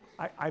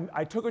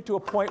 I took it to a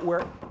point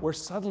where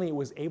suddenly it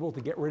was able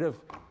to get rid of,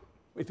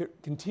 if it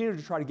continued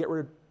to try to get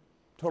rid of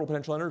total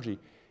potential energy,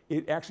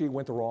 it actually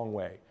went the wrong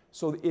way.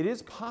 So it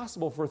is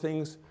possible for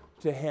things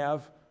to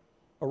have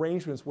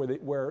arrangements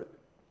where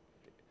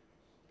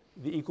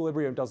the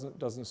equilibrium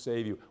doesn't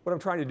save you. What I'm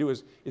trying to do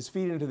is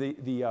feed into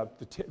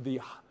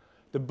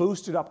the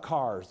boosted up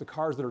cars, the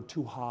cars that are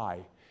too high.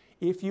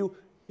 If you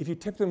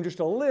tip them just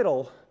a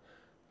little,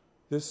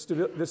 this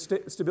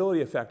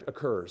stability effect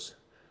occurs.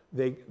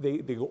 They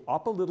go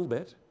up a little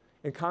bit,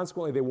 and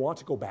consequently they want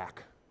to go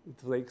back.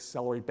 They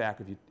accelerate back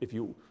if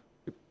you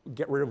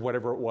get rid of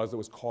whatever it was that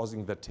was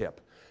causing the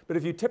tip. But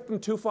if you tip them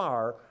too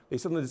far, they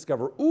suddenly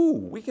discover, ooh,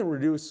 we can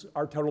reduce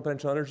our total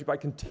potential energy by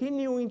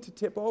continuing to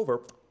tip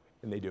over,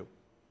 and they do.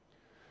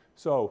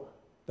 So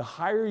the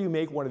higher you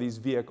make one of these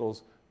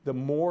vehicles, the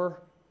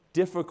more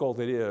difficult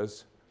it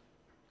is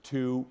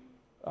to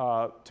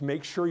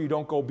make sure you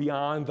don't go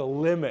beyond the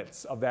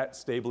limits of that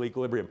stable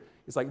equilibrium.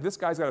 It's like this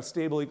guy's got a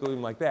stable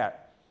equilibrium like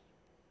that.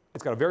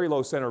 It's got a very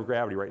low center of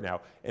gravity right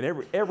now,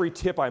 and every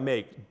tip I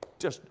make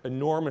just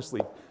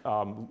enormously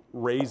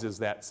raises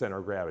that center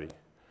of gravity.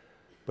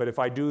 But if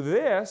I do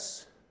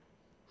this,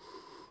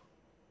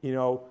 you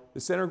know, the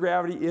center of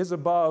gravity is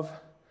above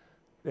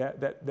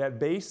that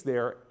base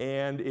there,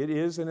 and it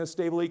is in a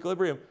stable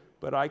equilibrium,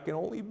 but I can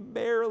only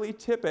barely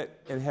tip it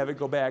and have it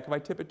go back. If I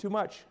tip it too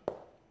much,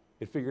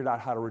 it figured out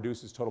how to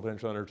reduce its total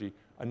potential energy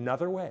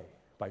another way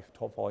by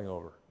falling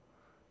over.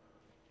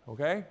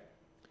 Okay?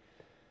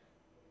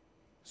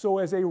 So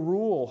as a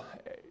rule,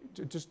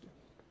 just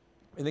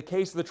in the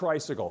case of the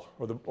tricycle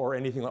or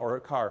anything, or a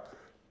car,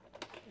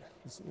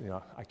 you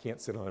know, I can't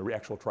sit on the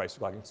actual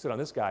tricycle, I can sit on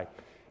this guy.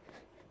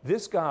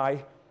 This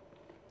guy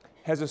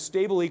has a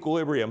stable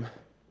equilibrium.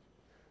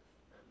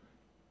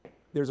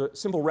 There's a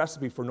simple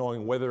recipe for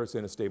knowing whether it's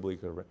in a stable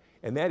equilibrium,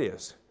 and that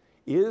is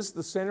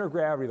the center of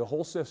gravity of the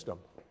whole system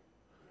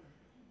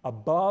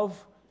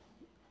above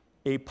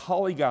a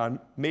polygon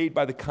made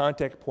by the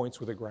contact points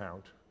with the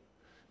ground?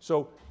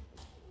 So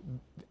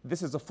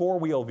this is a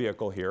four-wheel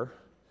vehicle here.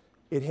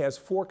 It has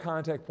 4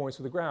 contact points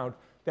with the ground.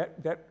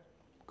 That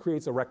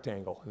creates a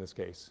rectangle in this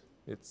case.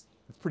 It's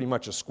pretty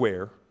much a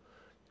square.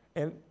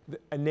 And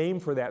a name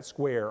for that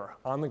square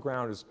on the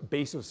ground is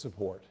base of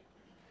support.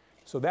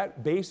 So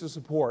that base of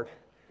support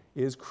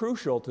is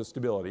crucial to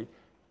stability.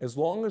 As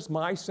long as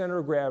my center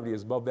of gravity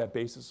is above that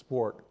base of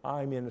support,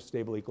 I'm in a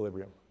stable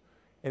equilibrium.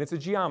 And it's a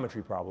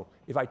geometry problem.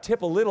 If I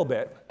tip a little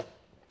bit,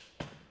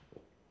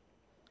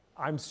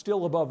 I'm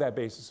still above that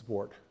base of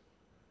support.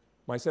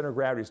 My center of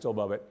gravity is still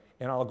above it,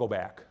 and I'll go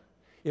back.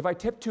 If I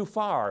tip too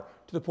far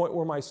to the point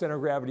where my center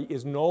of gravity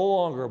is no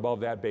longer above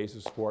that base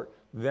of support,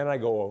 then I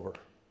go over.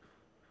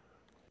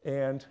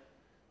 And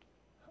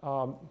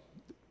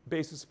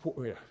base of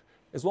support, yeah.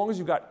 As long as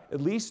you've got at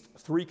least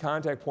 3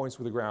 contact points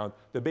with the ground,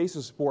 the base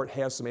of support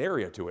has some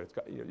area to it.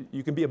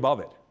 You can be above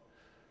it.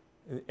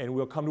 And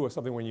we'll come to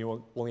something when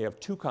you only have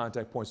 2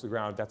 contact points to the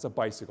ground. That's a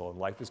bicycle, and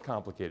life is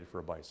complicated for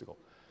a bicycle.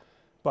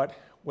 But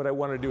what I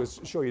want to do is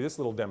show you this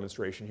little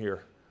demonstration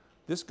here.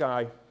 This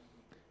guy,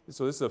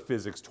 so this is a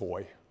physics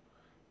toy.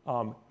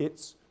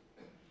 It's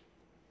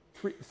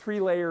three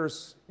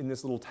layers in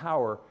this little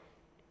tower,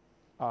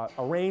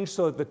 arranged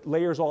so that the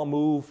layers all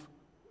move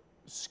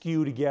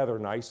skew together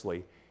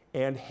nicely.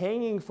 And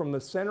hanging from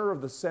the center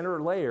of the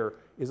center layer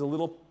is a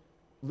little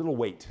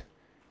weight.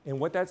 And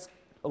what that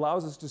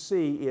allows us to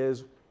see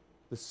is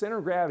the center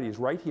of gravity is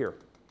right here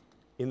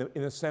in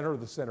the center of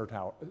the center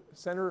tower,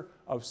 center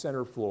of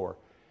center floor.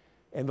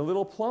 And the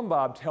little plumb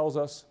bob tells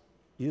us,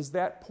 is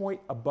that point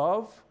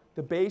above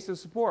the base of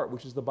support,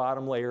 which is the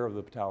bottom layer of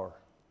the tower?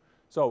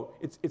 So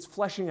it's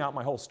fleshing out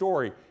my whole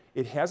story.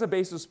 It has a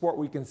base of support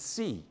we can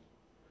see,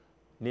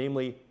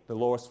 namely the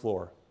lowest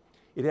floor.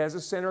 It has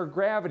a center of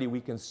gravity we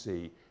can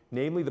see,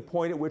 namely the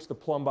point at which the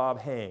plumb bob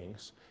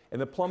hangs.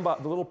 And the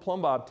little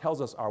plumb bob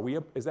tells us,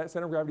 is that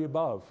center of gravity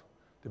above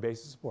the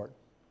base of support?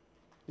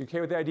 You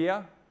okay with the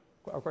idea?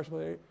 A question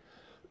about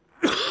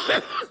the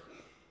idea?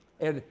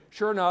 And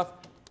sure enough,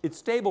 it's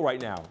stable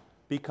right now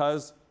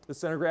because the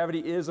center of gravity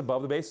is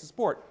above the base of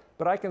support.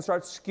 But I can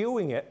start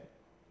skewing it,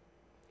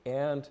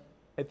 and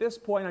at this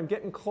point I'm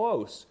getting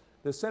close.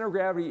 The center of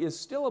gravity is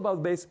still above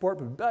the base of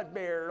support, but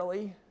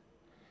barely.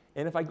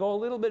 And if I go a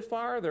little bit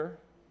farther,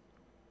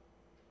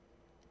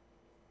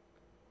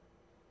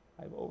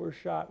 I've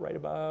overshot right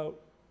about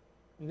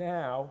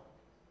now.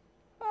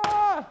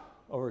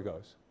 Over it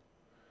goes.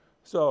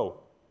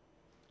 So,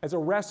 as a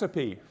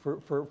recipe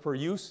for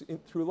use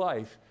through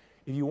life,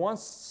 if you want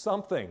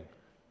something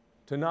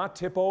to not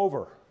tip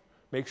over,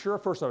 make sure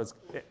first off it's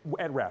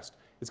at rest.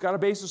 It's got a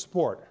base of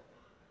support.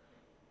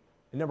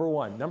 Number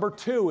 1. Number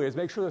 2 is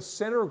make sure the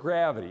center of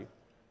gravity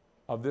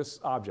of this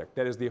object,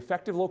 that is the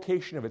effective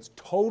location of its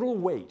total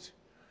weight,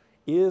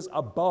 is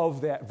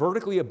above that,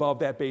 vertically above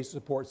that base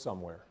of support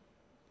somewhere.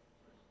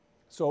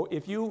 So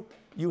if you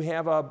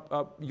have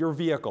your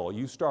vehicle,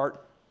 you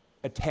start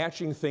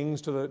attaching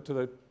things to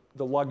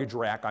the luggage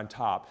rack on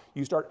top.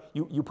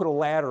 You put a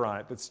ladder on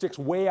it that sticks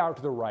way out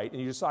to the right,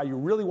 and you decide you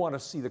really want to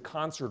see the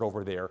concert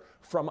over there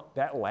from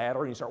that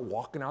ladder, and you start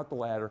walking out the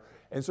ladder.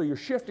 And so you're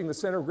shifting the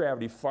center of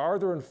gravity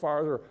farther and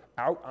farther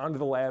out onto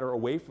the ladder,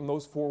 away from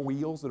those four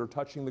wheels that are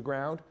touching the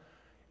ground.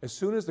 As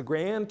soon as the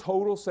grand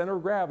total center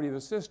of gravity of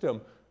the system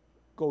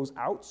goes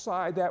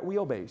outside that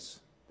wheelbase,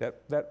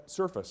 that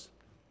surface,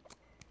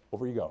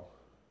 over you go.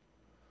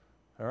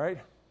 All right?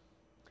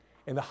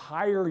 And the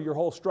higher your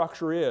whole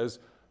structure is,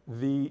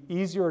 the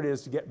easier it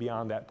is to get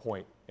beyond that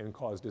point and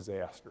cause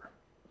disaster.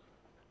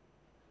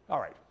 All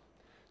right,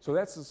 so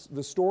that's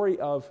the story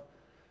of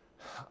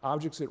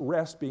objects at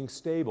rest being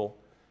stable.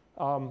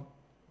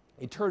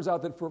 It turns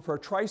out that for a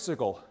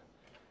tricycle,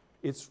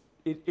 it's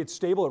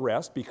stable at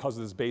rest because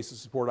of this basis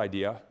support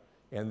idea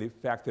and the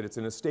fact that it's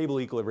in a stable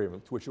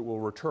equilibrium to which it will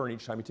return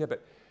each time you tip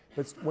it.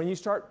 But when you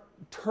start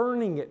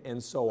turning it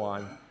and so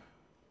on,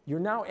 you're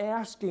now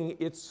asking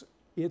its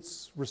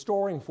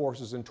restoring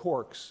forces and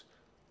torques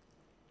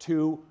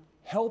to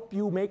help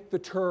you make the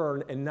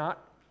turn and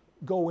not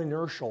go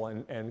inertial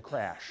and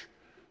crash.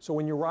 So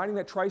when you're riding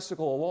that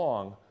tricycle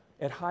along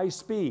at high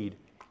speed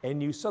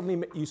and you suddenly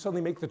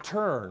make the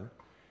turn,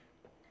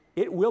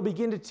 it will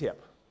begin to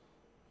tip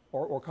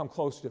or come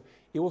close to.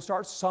 It will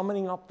start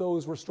summoning up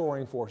those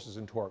restoring forces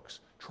and torques,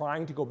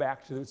 trying to go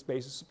back to its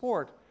base of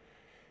support.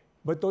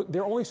 But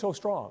they're only so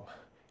strong.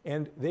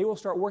 And they will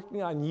start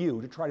working on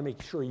you to try to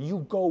make sure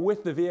you go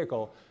with the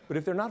vehicle. But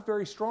if they're not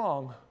very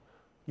strong,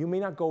 you may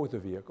not go with the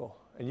vehicle,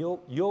 and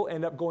you'll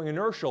end up going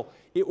inertial.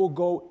 It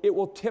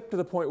will tip to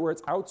the point where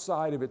it's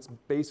outside of its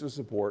base of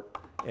support,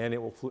 and it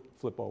will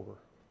flip over.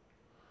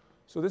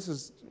 So this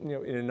is, in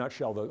a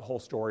nutshell, the whole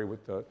story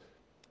with the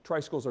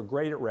tricycles are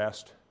great at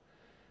rest.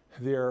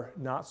 They're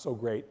not so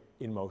great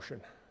in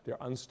motion. They're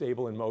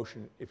unstable in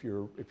motion if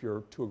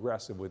you're too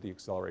aggressive with the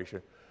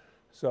acceleration.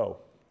 So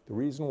the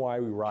reason why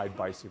we ride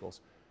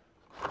bicycles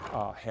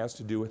has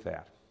to do with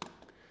that.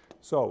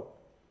 So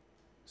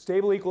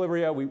stable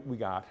equilibria we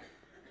got.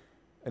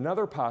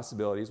 Another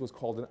possibility is what's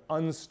called an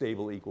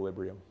unstable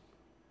equilibrium.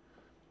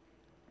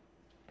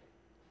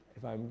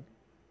 If I'm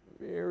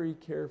very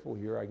careful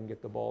here, I can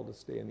get the ball to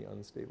stay in the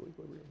unstable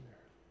equilibrium there.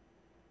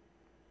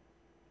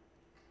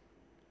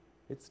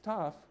 It's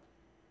tough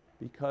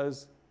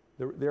because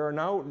there are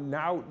now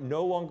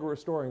no longer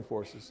restoring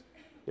forces.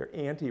 They're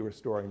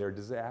anti-restoring, they're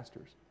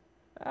disasters.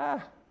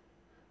 I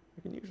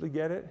can usually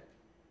get it.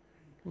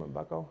 Come on,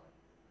 bucko.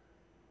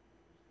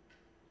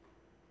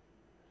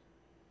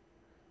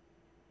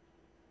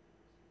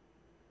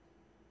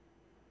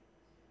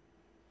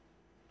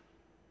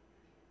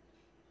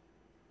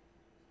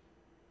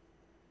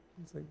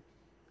 It's like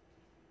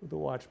with the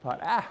watch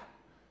pot.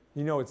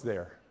 You know it's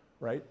there,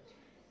 right?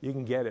 You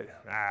can get it.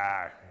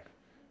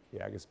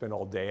 Yeah, I can spend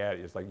all day at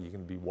it. It's like you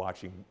can be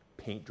watching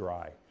paint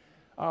dry.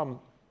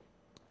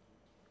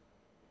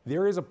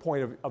 There is a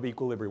point of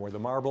equilibrium where the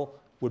marble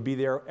would be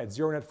there at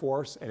zero net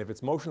force, and if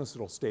it's motionless,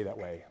 it'll stay that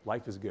way.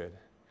 Life is good.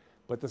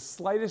 But the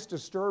slightest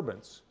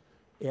disturbance,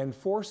 and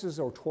forces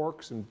or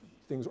torques and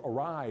things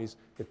arise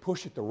that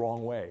push it the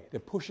wrong way,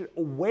 that push it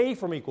away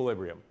from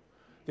equilibrium.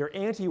 They're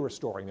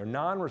anti-restoring, they're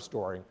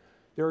non-restoring,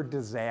 they're a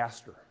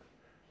disaster.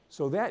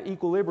 So that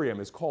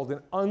equilibrium is called an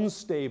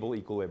unstable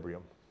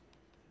equilibrium.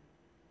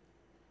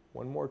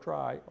 One more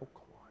try. Oh,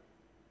 come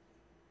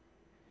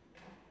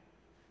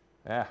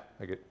on.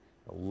 I could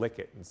lick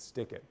it and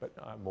stick it, but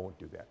I won't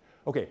do that.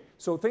 Okay,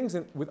 so things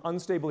with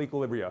unstable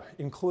equilibria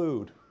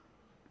include,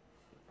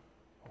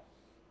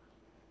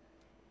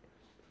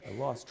 I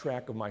lost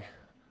track of I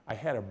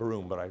had a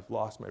broom, but I've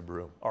lost my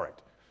broom. All right,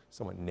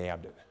 someone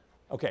nabbed it.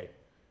 Okay,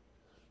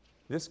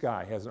 this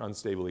guy has an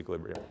unstable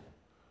equilibrium.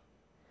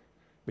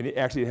 I mean,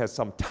 it has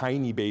some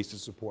tiny base of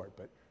support,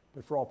 but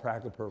for all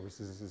practical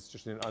purposes, it's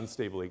just an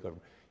unstable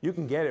equilibrium. You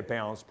can get it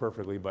balanced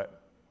perfectly,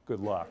 but good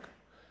luck.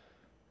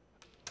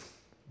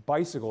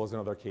 Bicycle is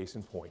another case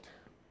in point.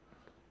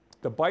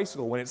 The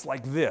bicycle, when it's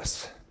like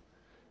this,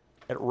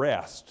 at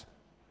rest,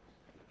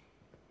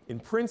 in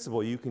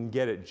principle, you can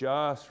get it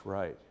just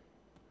right.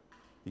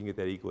 You can get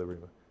that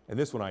equilibrium. And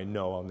this one I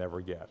know I'll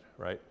never get,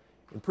 right?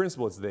 In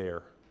principle, it's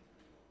there.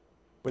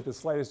 But the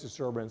slightest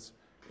disturbance,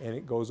 and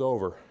it goes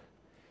over.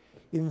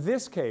 In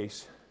this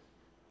case,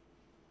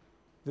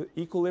 the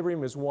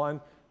equilibrium is one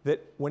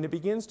that when it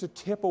begins to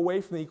tip away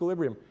from the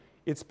equilibrium,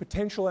 its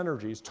potential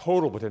energy, its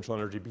total potential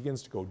energy,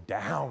 begins to go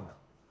down,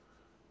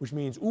 which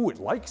means, ooh, it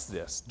likes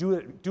this,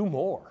 do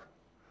more.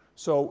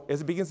 So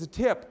as it begins to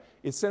tip,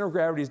 its center of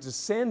gravity is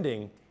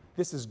descending.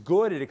 This is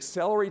good, it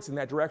accelerates in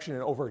that direction,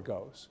 and over it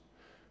goes.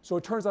 So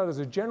it turns out, as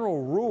a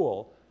general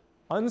rule,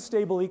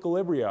 unstable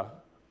equilibria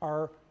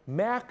are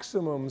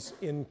maximums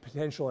in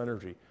potential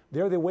energy.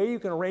 They're the way you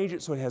can arrange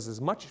it so it has as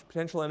much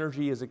potential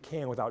energy as it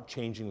can without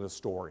changing the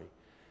story.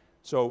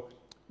 So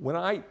when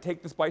I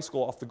take this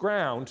bicycle off the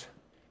ground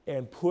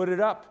and put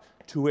it up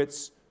to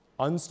its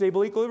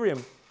unstable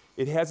equilibrium,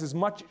 it has as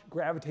much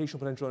gravitational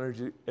potential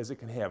energy as it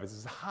can have. It's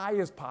as high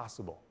as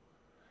possible.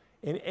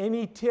 And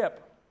any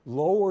tip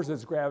lowers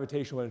its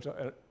gravitational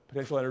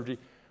potential energy,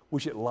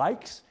 which it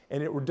likes,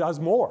 and it does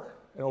more,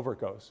 and over it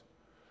goes.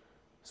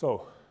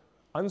 So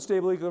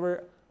unstable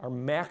equilibria are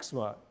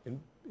maxima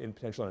in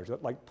potential energy,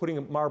 like putting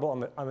a marble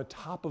on the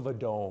top of a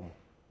dome.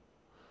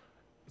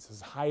 It's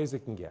as high as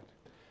it can get.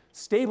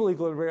 Stable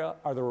equilibria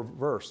are the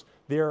reverse.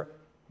 They're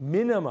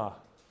minima,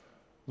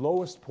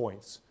 lowest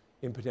points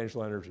in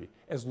potential energy,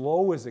 as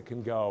low as it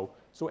can go.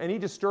 So any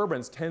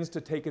disturbance tends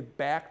to take it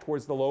back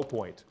towards the low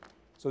point.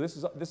 So this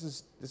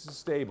is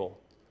stable.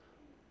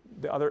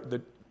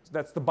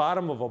 That's the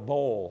bottom of a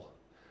bowl.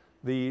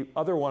 The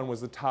other one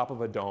was the top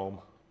of a dome.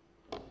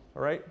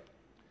 All right?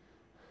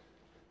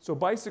 So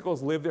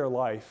bicycles live their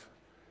life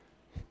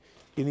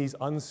in these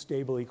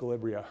unstable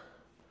equilibria,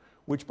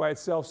 which by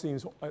itself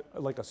seems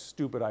like a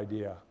stupid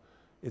idea.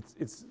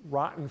 It's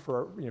rotten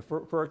for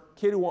a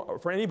kid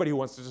for anybody who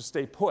wants to just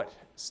stay put,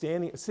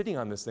 sitting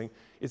on this thing.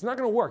 It's not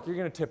going to work. You're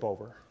going to tip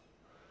over.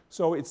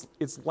 So it's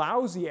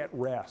lousy at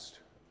rest.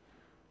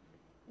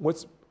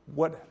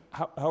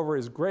 However,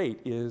 is great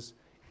is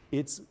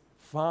it's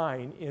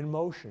fine in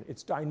motion.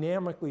 It's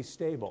dynamically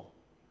stable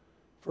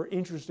for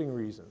interesting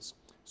reasons.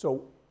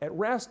 So at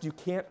rest, you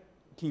can't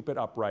keep it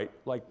upright.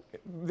 Like,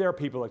 there are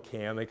people that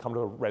can. They come to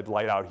a red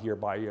light out here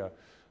by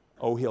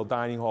O'Hill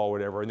Dining Hall or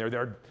whatever,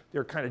 and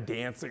they're kind of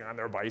dancing on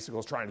their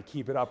bicycles trying to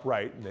keep it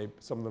upright, and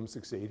some of them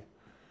succeed.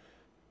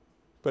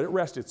 But at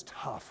rest, it's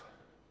tough.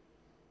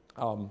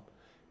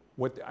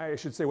 What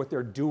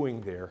they're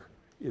doing there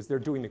is they're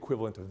doing the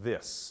equivalent of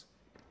this.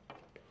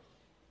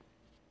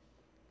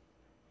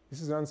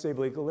 This is an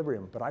unstable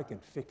equilibrium, but I can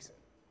fix it.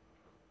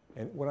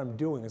 And what I'm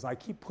doing is I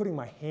keep putting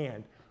my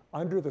hand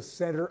under the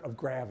center of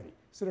gravity.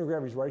 Center of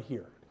gravity is right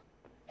here,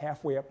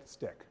 halfway up the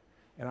stick.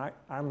 And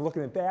I'm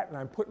looking at that, and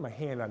I'm putting my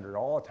hand under it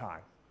all the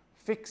time,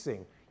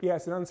 fixing. Yeah,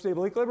 it's an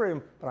unstable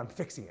equilibrium, but I'm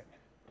fixing it.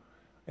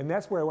 And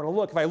that's where I want to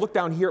look. If I look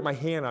down here at my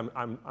hand,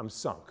 I'm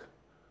sunk.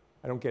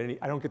 I don't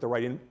get the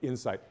right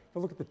insight. If I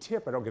look at the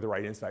tip, I don't get the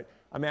right insight.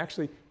 I'm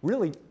actually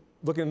really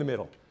looking in the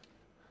middle.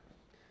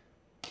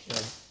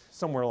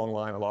 Somewhere along the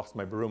line, I lost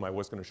my broom. I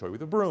was going to show you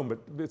with a broom, but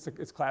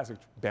it's classic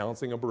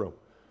balancing a broom.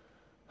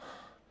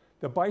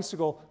 The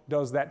bicycle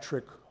does that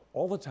trick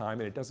all the time,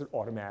 and it does it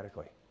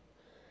automatically.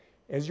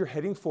 As you're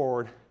heading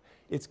forward,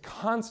 it's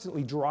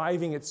constantly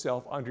driving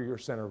itself under your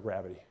center of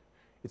gravity.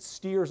 It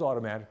steers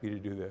automatically to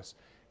do this.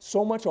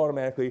 So much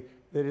automatically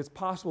that it's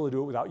possible to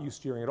do it without you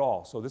steering at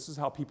all. So this is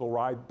how people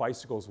ride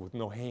bicycles with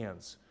no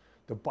hands.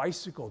 The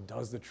bicycle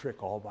does the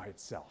trick all by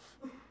itself.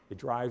 It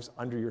drives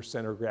under your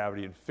center of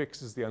gravity and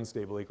fixes the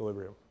unstable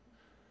equilibrium.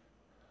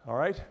 All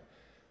right?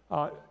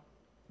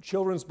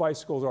 Children's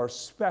bicycles are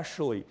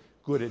especially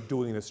good at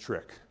doing this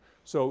trick.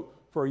 So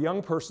for a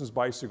young person's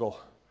bicycle,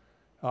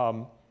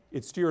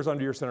 it steers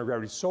under your center of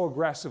gravity so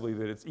aggressively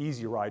that it's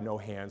easy to ride no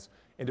hands.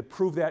 And to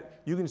prove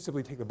that, you can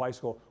simply take the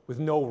bicycle with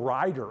no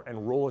rider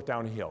and roll it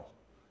downhill.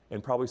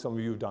 And probably some of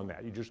you have done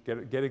that. You just get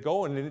it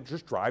going, and it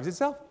just drives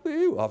itself.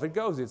 Woo, off it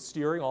goes. It's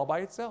steering all by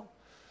itself.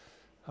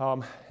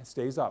 It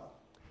stays up.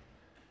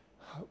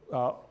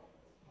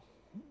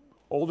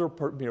 Older,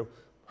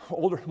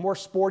 more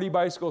sporty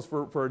bicycles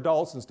for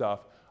adults and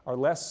stuff are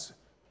less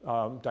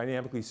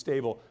dynamically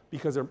stable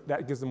because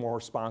that gives them more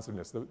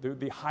responsiveness.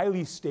 The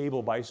highly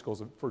stable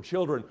bicycles for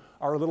children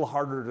are a little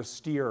harder to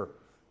steer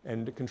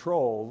and to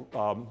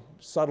control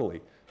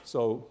subtly.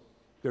 So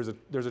there's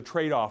a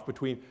trade-off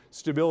between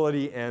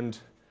stability and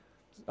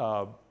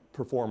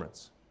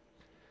performance.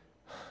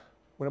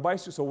 When a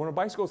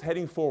bicycle is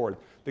heading forward,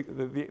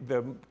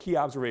 the key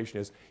observation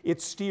is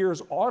it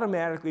steers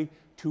automatically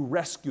to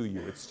rescue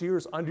you. It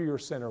steers under your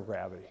center of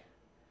gravity.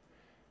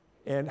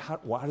 And how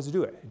does it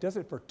do it? It does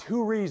it for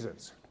two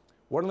reasons.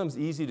 One of them is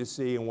easy to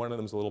see, and one of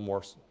them is a little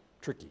more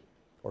tricky,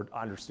 or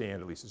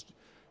understand at least.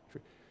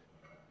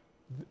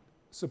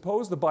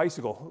 Suppose the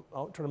bicycle,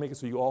 I'll try to make it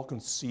so you all can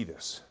see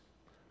this.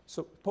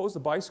 Suppose the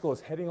bicycle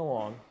is heading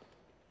along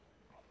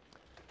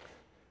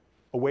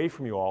away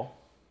from you all,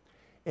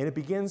 and it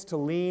begins to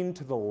lean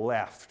to the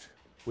left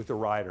with the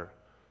rider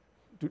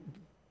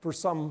for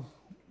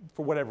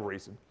whatever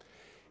reason.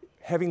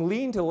 Having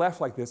leaned to the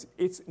left like this,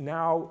 it's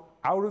now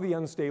out of the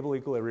unstable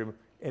equilibrium,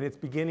 and it's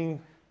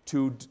beginning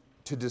to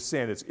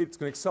descend. It's going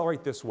to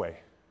accelerate this way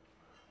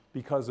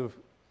because of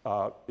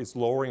it's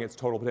lowering its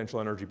total potential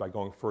energy by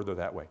going further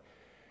that way.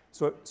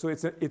 So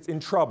it's in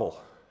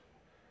trouble.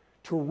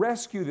 To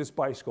rescue this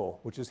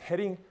bicycle, which is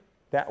heading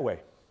that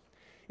way,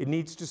 it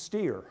needs to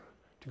steer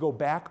to go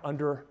back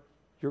under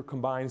your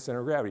combined center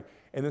of gravity.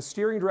 And the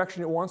steering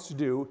direction it wants to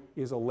do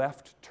is a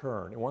left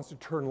turn. It wants to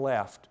turn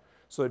left,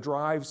 so it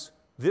drives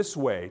this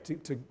way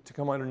to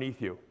come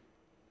underneath you.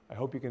 I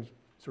hope you can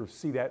sort of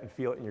see that and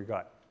feel it in your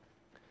gut.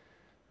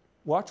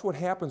 Watch what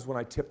happens when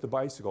I tip the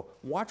bicycle.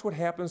 Watch what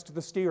happens to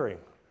the steering.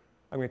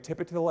 I'm going to tip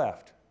it to the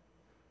left.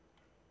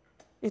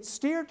 It's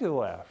steered to the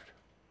left.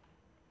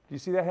 Do you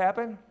see that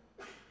happen?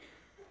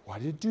 Why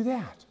did it do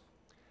that?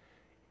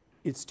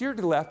 It's steered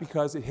to the left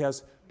because it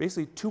has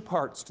basically two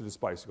parts to this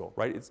bicycle,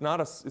 right? It's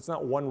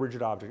not one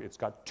rigid object. It's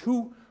got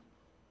two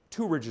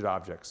rigid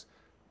objects.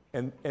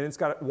 and it's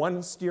got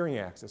one steering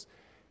axis.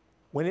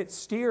 When it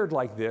steered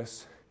like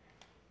this,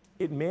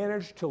 it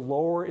managed to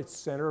lower its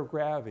center of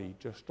gravity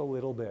just a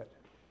little bit.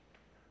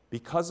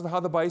 Because of how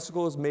the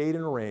bicycle is made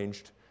and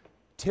arranged,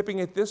 tipping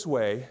it this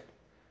way,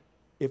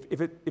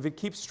 if it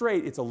keeps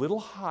straight, it's a little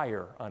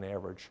higher on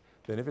average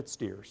than if it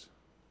steers.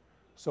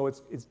 So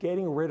it's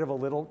getting rid of a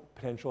little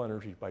potential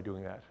energy by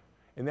doing that.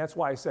 And that's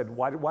why I said,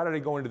 why did I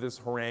go into this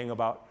harangue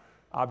about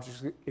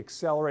objects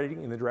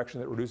accelerating in the direction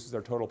that reduces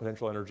their total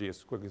potential energy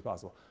as quickly as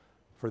possible?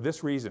 For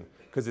this reason,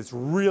 because it's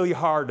really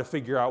hard to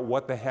figure out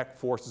what the heck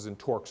forces and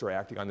torques are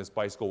acting on this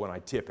bicycle when I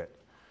tip it.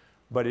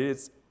 But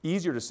it's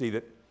easier to see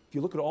that if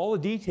you look at all the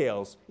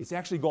details, it's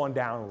actually gone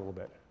down a little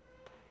bit.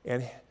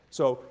 And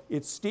so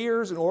it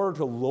steers in order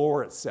to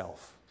lower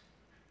itself.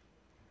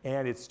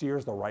 And it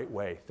steers the right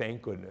way,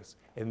 thank goodness.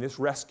 And this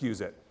rescues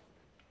it.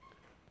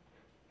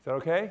 Is that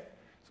okay?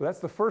 So that's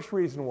the first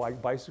reason why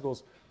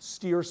bicycles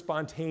steer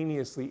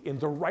spontaneously in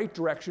the right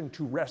direction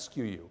to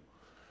rescue you.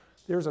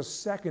 There's a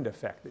second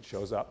effect that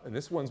shows up, and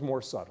this one's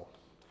more subtle.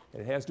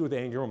 And it has to do with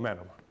angular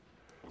momentum.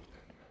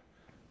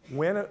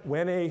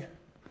 When a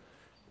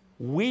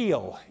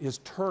wheel is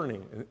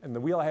turning, and the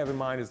wheel I have in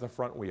mind is the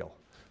front wheel,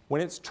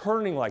 when it's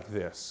turning like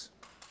this,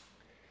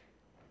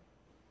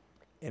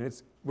 and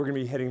we're going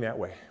to be heading that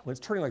way. When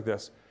it's turning like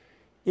this,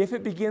 if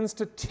it begins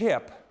to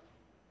tip,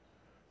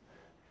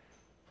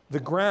 the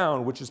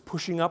ground, which is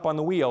pushing up on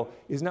the wheel,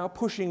 is now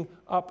pushing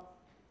up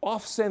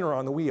off center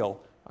on the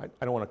wheel. I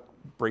don't want to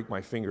break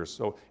my fingers,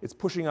 so it's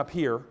pushing up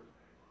here.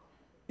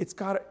 It's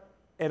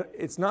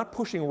not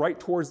pushing right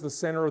towards the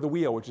center of the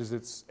wheel, which is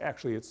its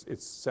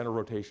center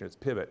rotation, its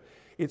pivot.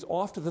 It's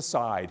off to the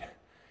side,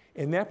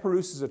 and that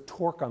produces a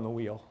torque on the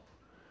wheel.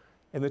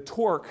 And the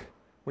torque,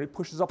 when it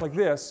pushes up like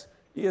this,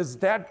 it's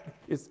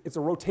a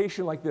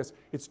rotation like this.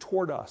 It's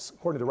toward us,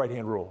 according to the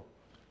right-hand rule.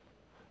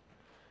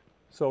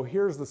 So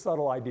here's the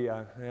subtle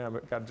idea.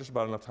 I've got just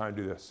about enough time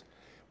to do this.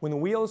 When the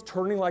wheel is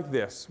turning like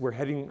this, we're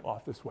heading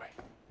off this way,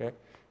 okay?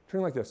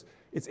 Turning like this.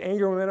 Its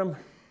angular momentum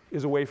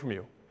is away from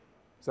you.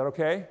 Is that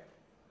okay?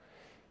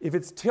 If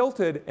it's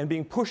tilted and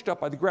being pushed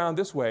up by the ground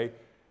this way,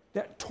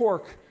 that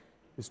torque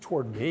is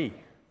toward me.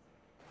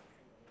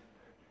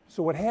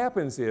 So what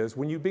happens is,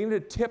 when you begin to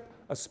tip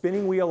a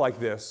spinning wheel like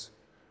this,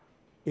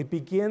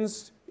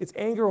 its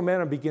angular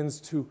momentum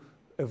begins to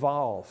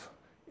evolve.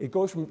 It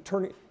goes from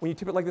turning, when you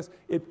tip it like this,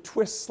 it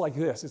twists like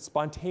this. It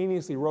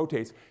spontaneously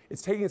rotates.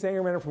 It's taking its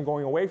angular momentum from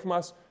going away from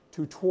us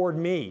to toward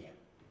me.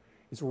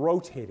 It's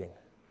rotating.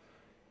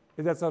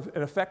 That's an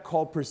effect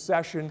called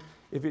precession.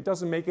 If it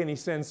doesn't make any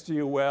sense to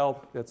you,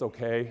 well, that's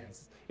okay.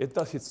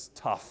 It's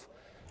tough.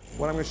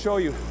 What I'm going to show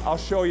you, I'll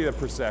show you the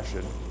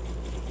precession.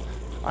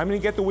 I'm going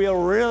to get the wheel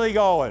really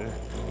going.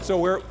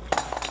 So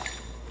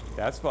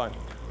that's fun.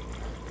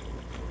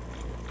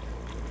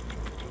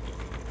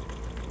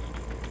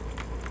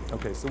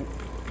 Okay, so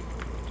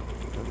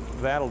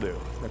that'll do.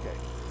 Okay,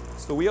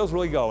 so the wheel's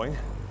really going.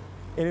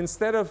 And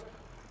instead of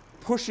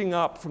pushing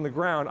up from the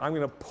ground, I'm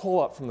going to pull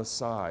up from the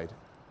side.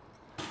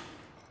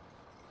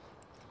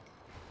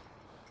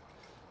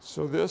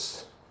 So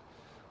this,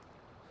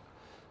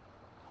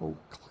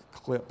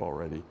 clip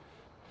already.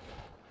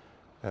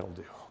 That'll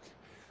do. Okay.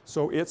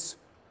 So it's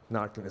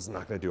not going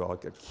to do. I'll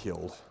get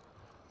killed.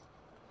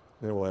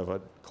 Then we'll have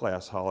a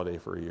class holiday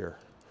for a year.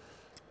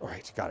 All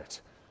right, got it.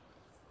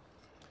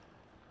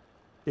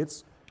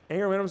 It's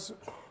angular momentum's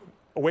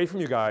away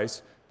from you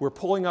guys. We're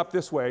pulling up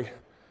this way.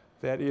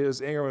 That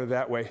is angular momentum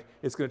that way.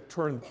 It's going to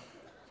turn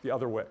the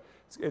other way.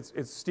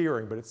 It's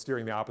steering, but it's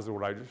steering the opposite of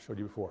what I just showed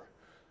you before.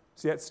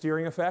 See that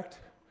steering effect?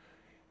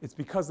 It's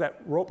because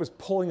that rope is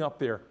pulling up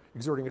there,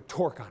 exerting a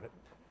torque on it,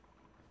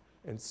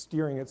 and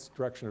steering its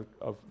direction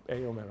of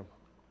angular momentum.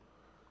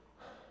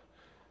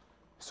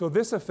 So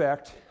this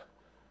effect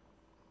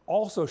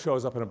also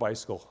shows up in a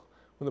bicycle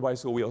when the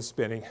bicycle wheel is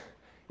spinning.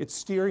 It's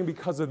steering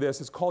because of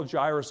this. It's called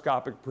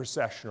gyroscopic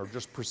precession, or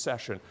just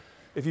precession.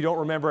 If you don't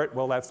remember it,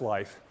 well, that's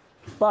life.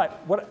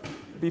 But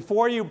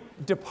before you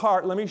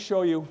depart, let me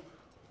show you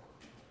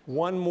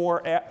one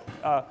more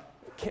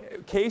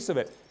case of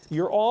it.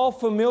 You're all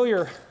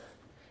familiar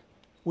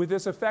with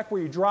this effect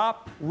where you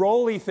drop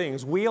rolly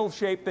things,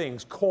 wheel-shaped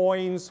things,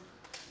 coins,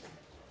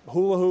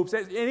 hula hoops,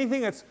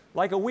 anything that's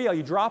like a wheel.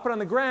 You drop it on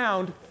the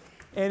ground,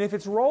 and if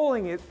it's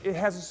rolling, it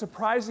has a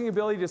surprising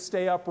ability to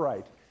stay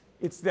upright.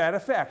 It's that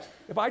effect.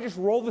 If I just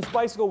roll this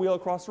bicycle wheel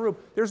across the room,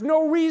 there's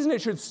no reason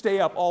it should stay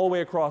up all the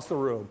way across the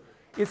room.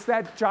 It's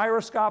that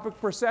gyroscopic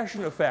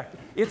precession effect.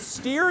 It's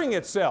steering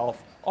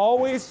itself,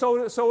 always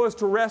so as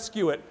to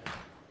rescue it.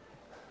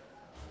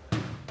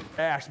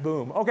 Ash,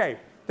 boom. Okay,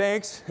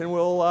 thanks, and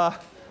we'll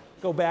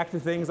go back to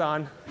things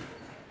on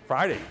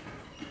Friday.